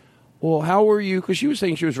said, well, how were you? Because she was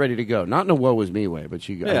saying she was ready to go. Not in a woe is me way, but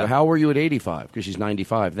I go, how were you at 85? Because she's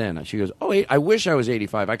 95 then. She goes, I wish I was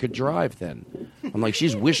 85. I could drive then. I'm like,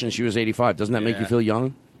 she's wishing she was 85. Doesn't that make you feel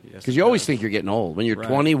young? Because you always think you're getting old. When you're Right.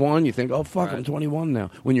 21, you think, oh, fuck, Right. I'm 21 now.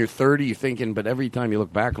 When you're 30, you're thinking, but every time you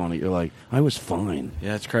look back on it, you're like, I was fine.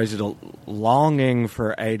 Yeah, it's crazy. Longing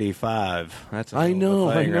for 85. That's a I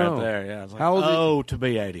know, thing I know. right there. Yeah, it's like, How old oh, to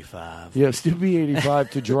be 85. Yes, to be 85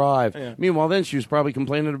 to drive. Yeah. Meanwhile, then she was probably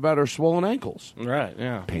complaining about her swollen ankles. Right,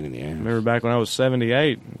 yeah. Pain in the ass. Remember back when I was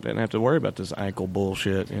 78, didn't have to worry about this ankle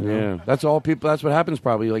bullshit. You know? Yeah, that's all people. That's what happens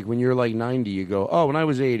probably. Like when you're like 90, you go, "Oh, when I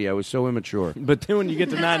was 80, I was so immature." But then when you get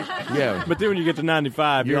to 90, yeah. But then when you get to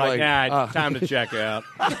 95, you're like, "Ah, time to check out.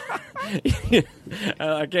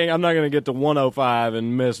 I can't. I'm not going to get to 105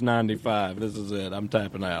 and miss 95. This is it. I'm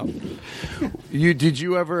tapping out. Did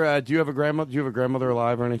you ever? Do you have a grandmother? Do you have a grandmother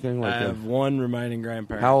alive or anything? I have one remaining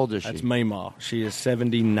grandparent. How old is she? That's Meemaw. She is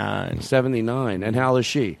 79. 79. And how old is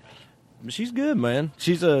she? She's good, man.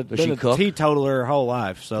 She's been she a cook? teetotaler her whole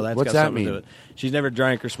life, so that's What's got that something to mean? do it. She's never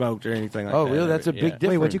drank or smoked or anything like that. Oh, really? That's a big difference.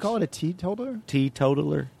 Wait, what'd you call it? A teetotaler?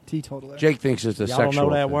 Teetotaler. Teetotaler. Jake thinks it's a Y'all sexual don't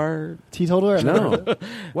know that thing. word? Teetotaler? No.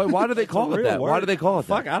 Why do they call it that? Why do they call it that?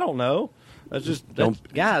 Fuck, I don't know. That's just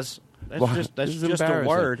guys. That's Why? just This is a embarrassing.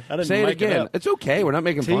 word. I didn't Say it make again. up. It's okay. We're not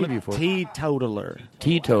making fun of you for it. Teetotaler.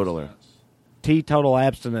 Teetotaler. Teetotal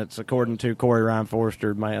abstinence, according to Corey Ryan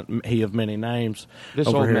Forrester, man, he of many names. This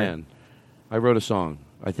over old here. man. I wrote a song.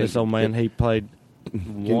 I think This old man, he played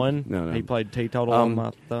one. No. He played teetotal on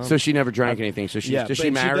my thumb. So she never drank anything. So she's yeah, does but she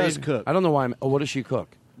married? She does cook. I don't know why. What does she cook?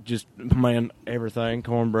 Just, man, everything.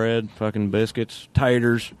 Cornbread, fucking biscuits,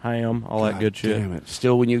 taters, ham, all that good shit. Damn it.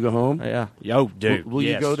 Still when you go home? Yeah. Yo, dude. Will you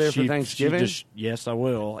yes. go there for She Thanksgiving? Yes, I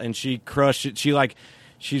will. And she crushed it.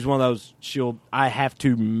 She's one of those. I have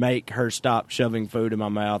to make her stop shoving food in my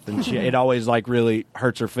mouth, and it always like really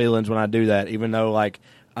hurts her feelings when I do that. Even though like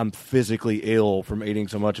I'm physically ill from eating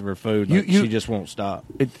so much of her food, like, she just won't stop.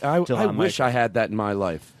 I make wish it. I had that in my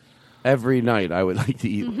life. Every night I would like to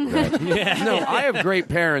eat that. No, I have great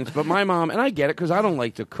parents, but my mom, and I get it because I don't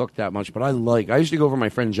like to cook that much, but I used to go over to my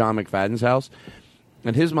friend John McFadden's house,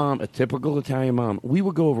 and his mom, a typical Italian mom, we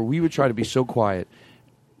would try to be so quiet.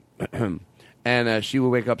 And she would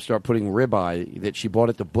wake up, start putting ribeye that she bought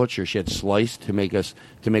at the butcher. She had sliced to make us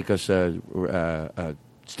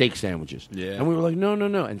steak sandwiches. Yeah. And we were like, no,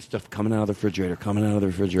 and stuff coming out of the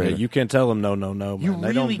refrigerator. Yeah, you can't tell them no. Man. You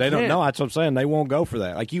They really don't can't. know. That's what I'm saying. They won't go for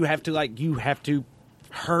that. Like you have to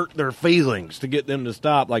hurt their feelings to get them to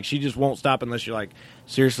stop. Like she just won't stop unless you're like,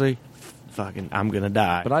 seriously, fucking, I'm gonna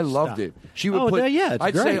die. But I loved it. She would put. Yeah, it's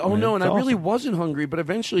I'd great, say, oh man. no, and It's I really awesome. wasn't hungry. But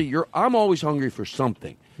eventually, I'm always hungry for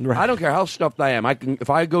something. Right. I don't care how stuffed I am. If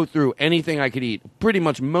I go through anything I could eat, pretty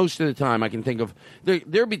much most of the time I can think of.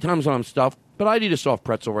 There'll be times when I'm stuffed, but I'd eat a soft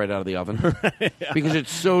pretzel right out of the oven because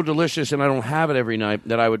it's so delicious, and I don't have it every night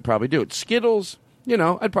that I would probably do it. Skittles,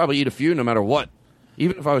 I'd probably eat a few no matter what,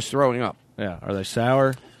 even if I was throwing up. Yeah, are they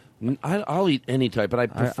sour? I'll eat any type, but I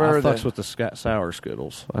prefer I fucks with the sour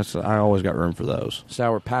Skittles. I always got room for those.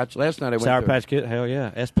 Sour Patch. Last night I went Sour to Patch Kid, hell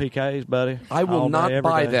yeah. SPKs, buddy. I will All day, not every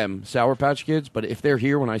buy day. them, Sour Patch Kids, but if they're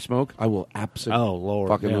here when I smoke, I will absolutely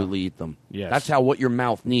fucking eat them. Yes. That's what your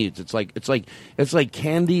mouth needs. It's like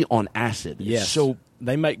candy on acid. It's Yes. so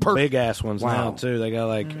they make big ass ones now too. They got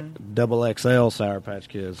like double XL Sour Patch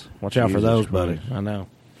Kids. Watch out for Jesus those, Christ. buddy. I know.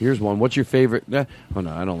 Here's one. What's your favorite? Oh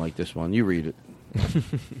no, I don't like this one. You read it.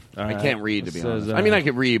 I can't read, to be Says, honest. I mean, I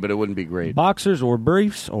could read, but it wouldn't be great. Boxers or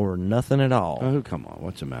briefs or nothing at all. Oh, come on.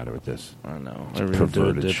 What's the matter with this? I know. It's a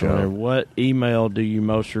perverted show. What email do you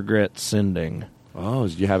most regret sending? Oh,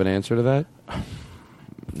 do you have an answer to that?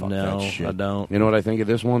 Fuck no, that shit. I don't. You know what I think of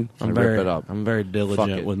this one? I rip it up. I'm very Fuck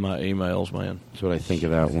diligent it. with my emails, man. That's what I think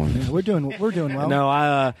of that one. Yeah, we're doing well. No,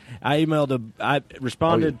 I I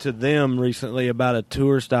responded to them recently about a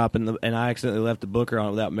tour stop, and I accidentally left the booker on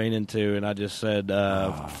it without meaning to, and I just said,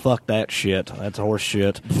 "Fuck that shit. That's horse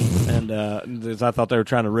shit." And I thought they were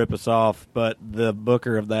trying to rip us off, but the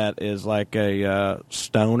booker of that is like a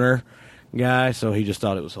stoner guy, so he just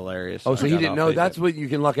thought it was hilarious. Oh, so he didn't know. That's what you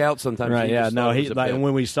can luck out sometimes. Right? He Yeah. just No, thought it he was a like bit.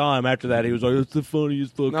 when we saw him after that, he was like, "It's the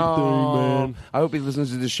funniest fucking thing, man." I hope he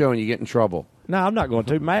listens to the show and you get in trouble. No, I'm not going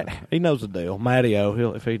to. Matt, he knows the deal.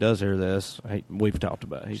 Matteo, if he does hear this, we've talked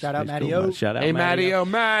about it. Shout out cool, Matteo. man. Shout out Hey, Matteo.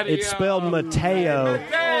 Matteo. It's spelled Mateo.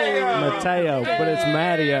 Mateo, but it's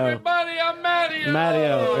Matteo. Everybody, I'm Matteo.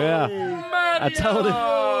 Matteo, yeah. I told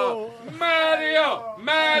him. Matteo.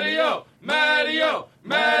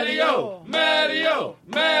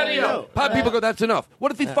 People go, that's enough.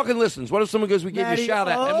 What if he fucking listens? What if someone goes, we gave you a shout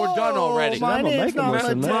out and we're done already? My name's not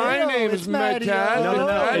Mateo. My name is It's Matteo. Matteo. No.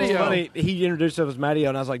 It's Matteo. funny. He introduced himself as Matteo,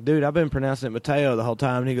 and I was like, dude, I've been pronouncing it Mateo the whole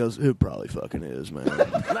time. And he goes, it probably fucking is, man.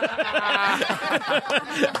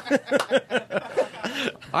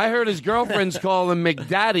 I heard his girlfriends call him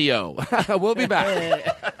McDaddy-O. We'll be back.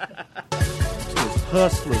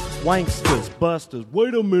 Hustlers, wanksters, busters.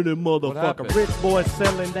 Wait a minute, motherfucker. happened? Rich boy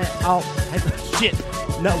selling that out. Shit.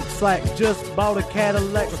 No slack. Just bought a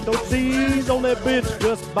Cadillac. Throw D's on that bitch.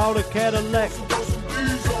 Just bought a Cadillac.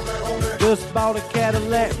 Just bought a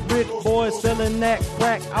Cadillac. Rich boy selling that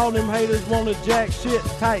crack. All them haters want to jack shit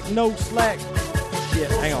tight. No slack. Shit.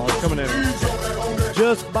 Hang on. It's coming in.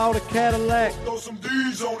 Just bought a Cadillac. Throw some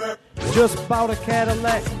D's on that. Just bought a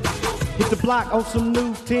Cadillac. Hit the block on some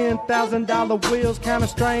new $10,000 wheels. Kinda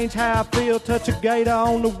strange how I feel. Touch a gator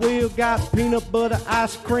on the wheel. Got peanut butter,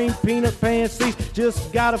 ice cream, peanut pansies.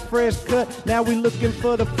 Just got a fresh cut. Now we looking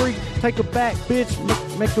for the freak. Take a back, bitch.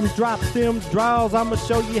 Make them drop them draws. I'ma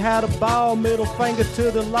show you how to ball. Middle finger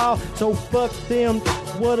to the law. So fuck them.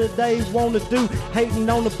 What do they wanna do? Hating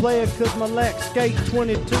on the player cause my lack skate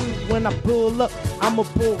 22. When I pull up, I'ma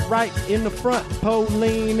pull right in the front. Pole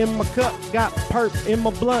lean in my cup. Got perp in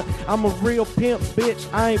my blunt. I'm a real pimp, bitch.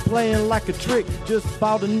 I ain't playing like a trick. Just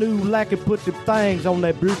bought a new lack and put the things on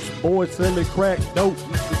that bitch. Boy selling crack dope.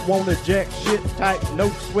 Wanna jack shit tight, no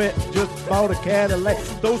sweat. Just bought a Cadillac.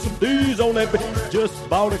 Throw some D's on that bitch. Just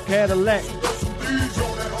bought a Cadillac.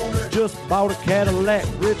 Just bought a Cadillac.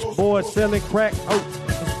 Rich boy selling crack. Oh,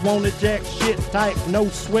 just wanna jack shit tight, no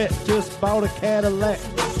sweat. Just bought a Cadillac.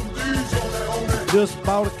 Just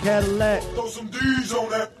bought a Cadillac. Throw some D's on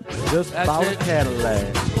that. Just bought a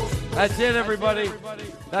Cadillac. That's it, everybody.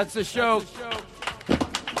 That's the show.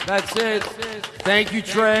 That's it. Thank you,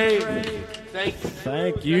 Trey.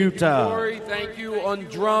 Thank you, Todd. Corey. Thank you on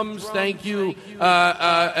drums. Thank you,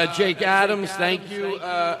 Jake Adams. Thank you,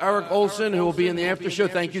 Eric Olson, who will be in the after show.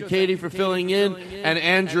 Thank you, Katie, for filling in. And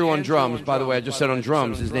Andrew on drums. By the way, I just said on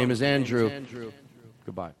drums. His name is Andrew.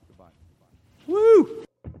 Goodbye. Woo!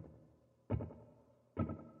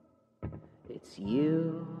 It's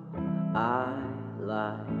you I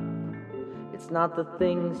like. It's not the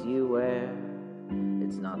things you wear.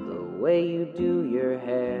 It's not the way you do your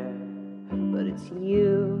hair. But it's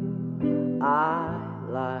you I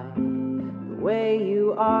like. The way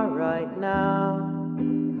you are right now.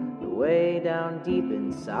 The way down deep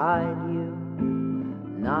inside you.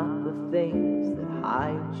 Not the things that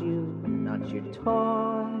hide you. Not your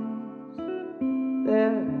toys.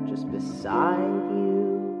 They're just beside you.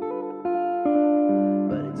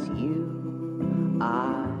 But it's you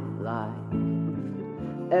I like.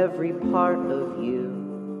 Every part of you.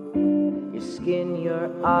 Your skin, your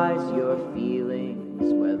eyes, your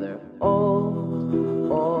feelings, whether old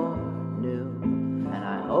or new. And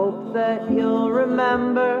I hope that you'll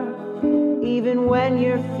remember, even when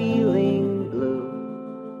you're feeling blue,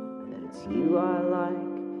 that it's you I like,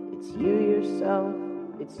 it's you yourself,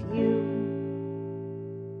 it's you.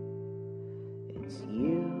 It's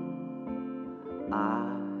you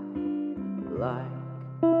I like.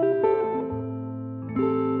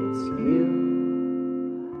 It's you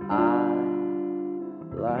I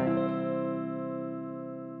like.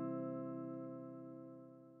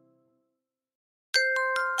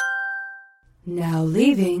 Now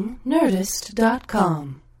leaving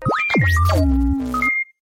Nerdist.com.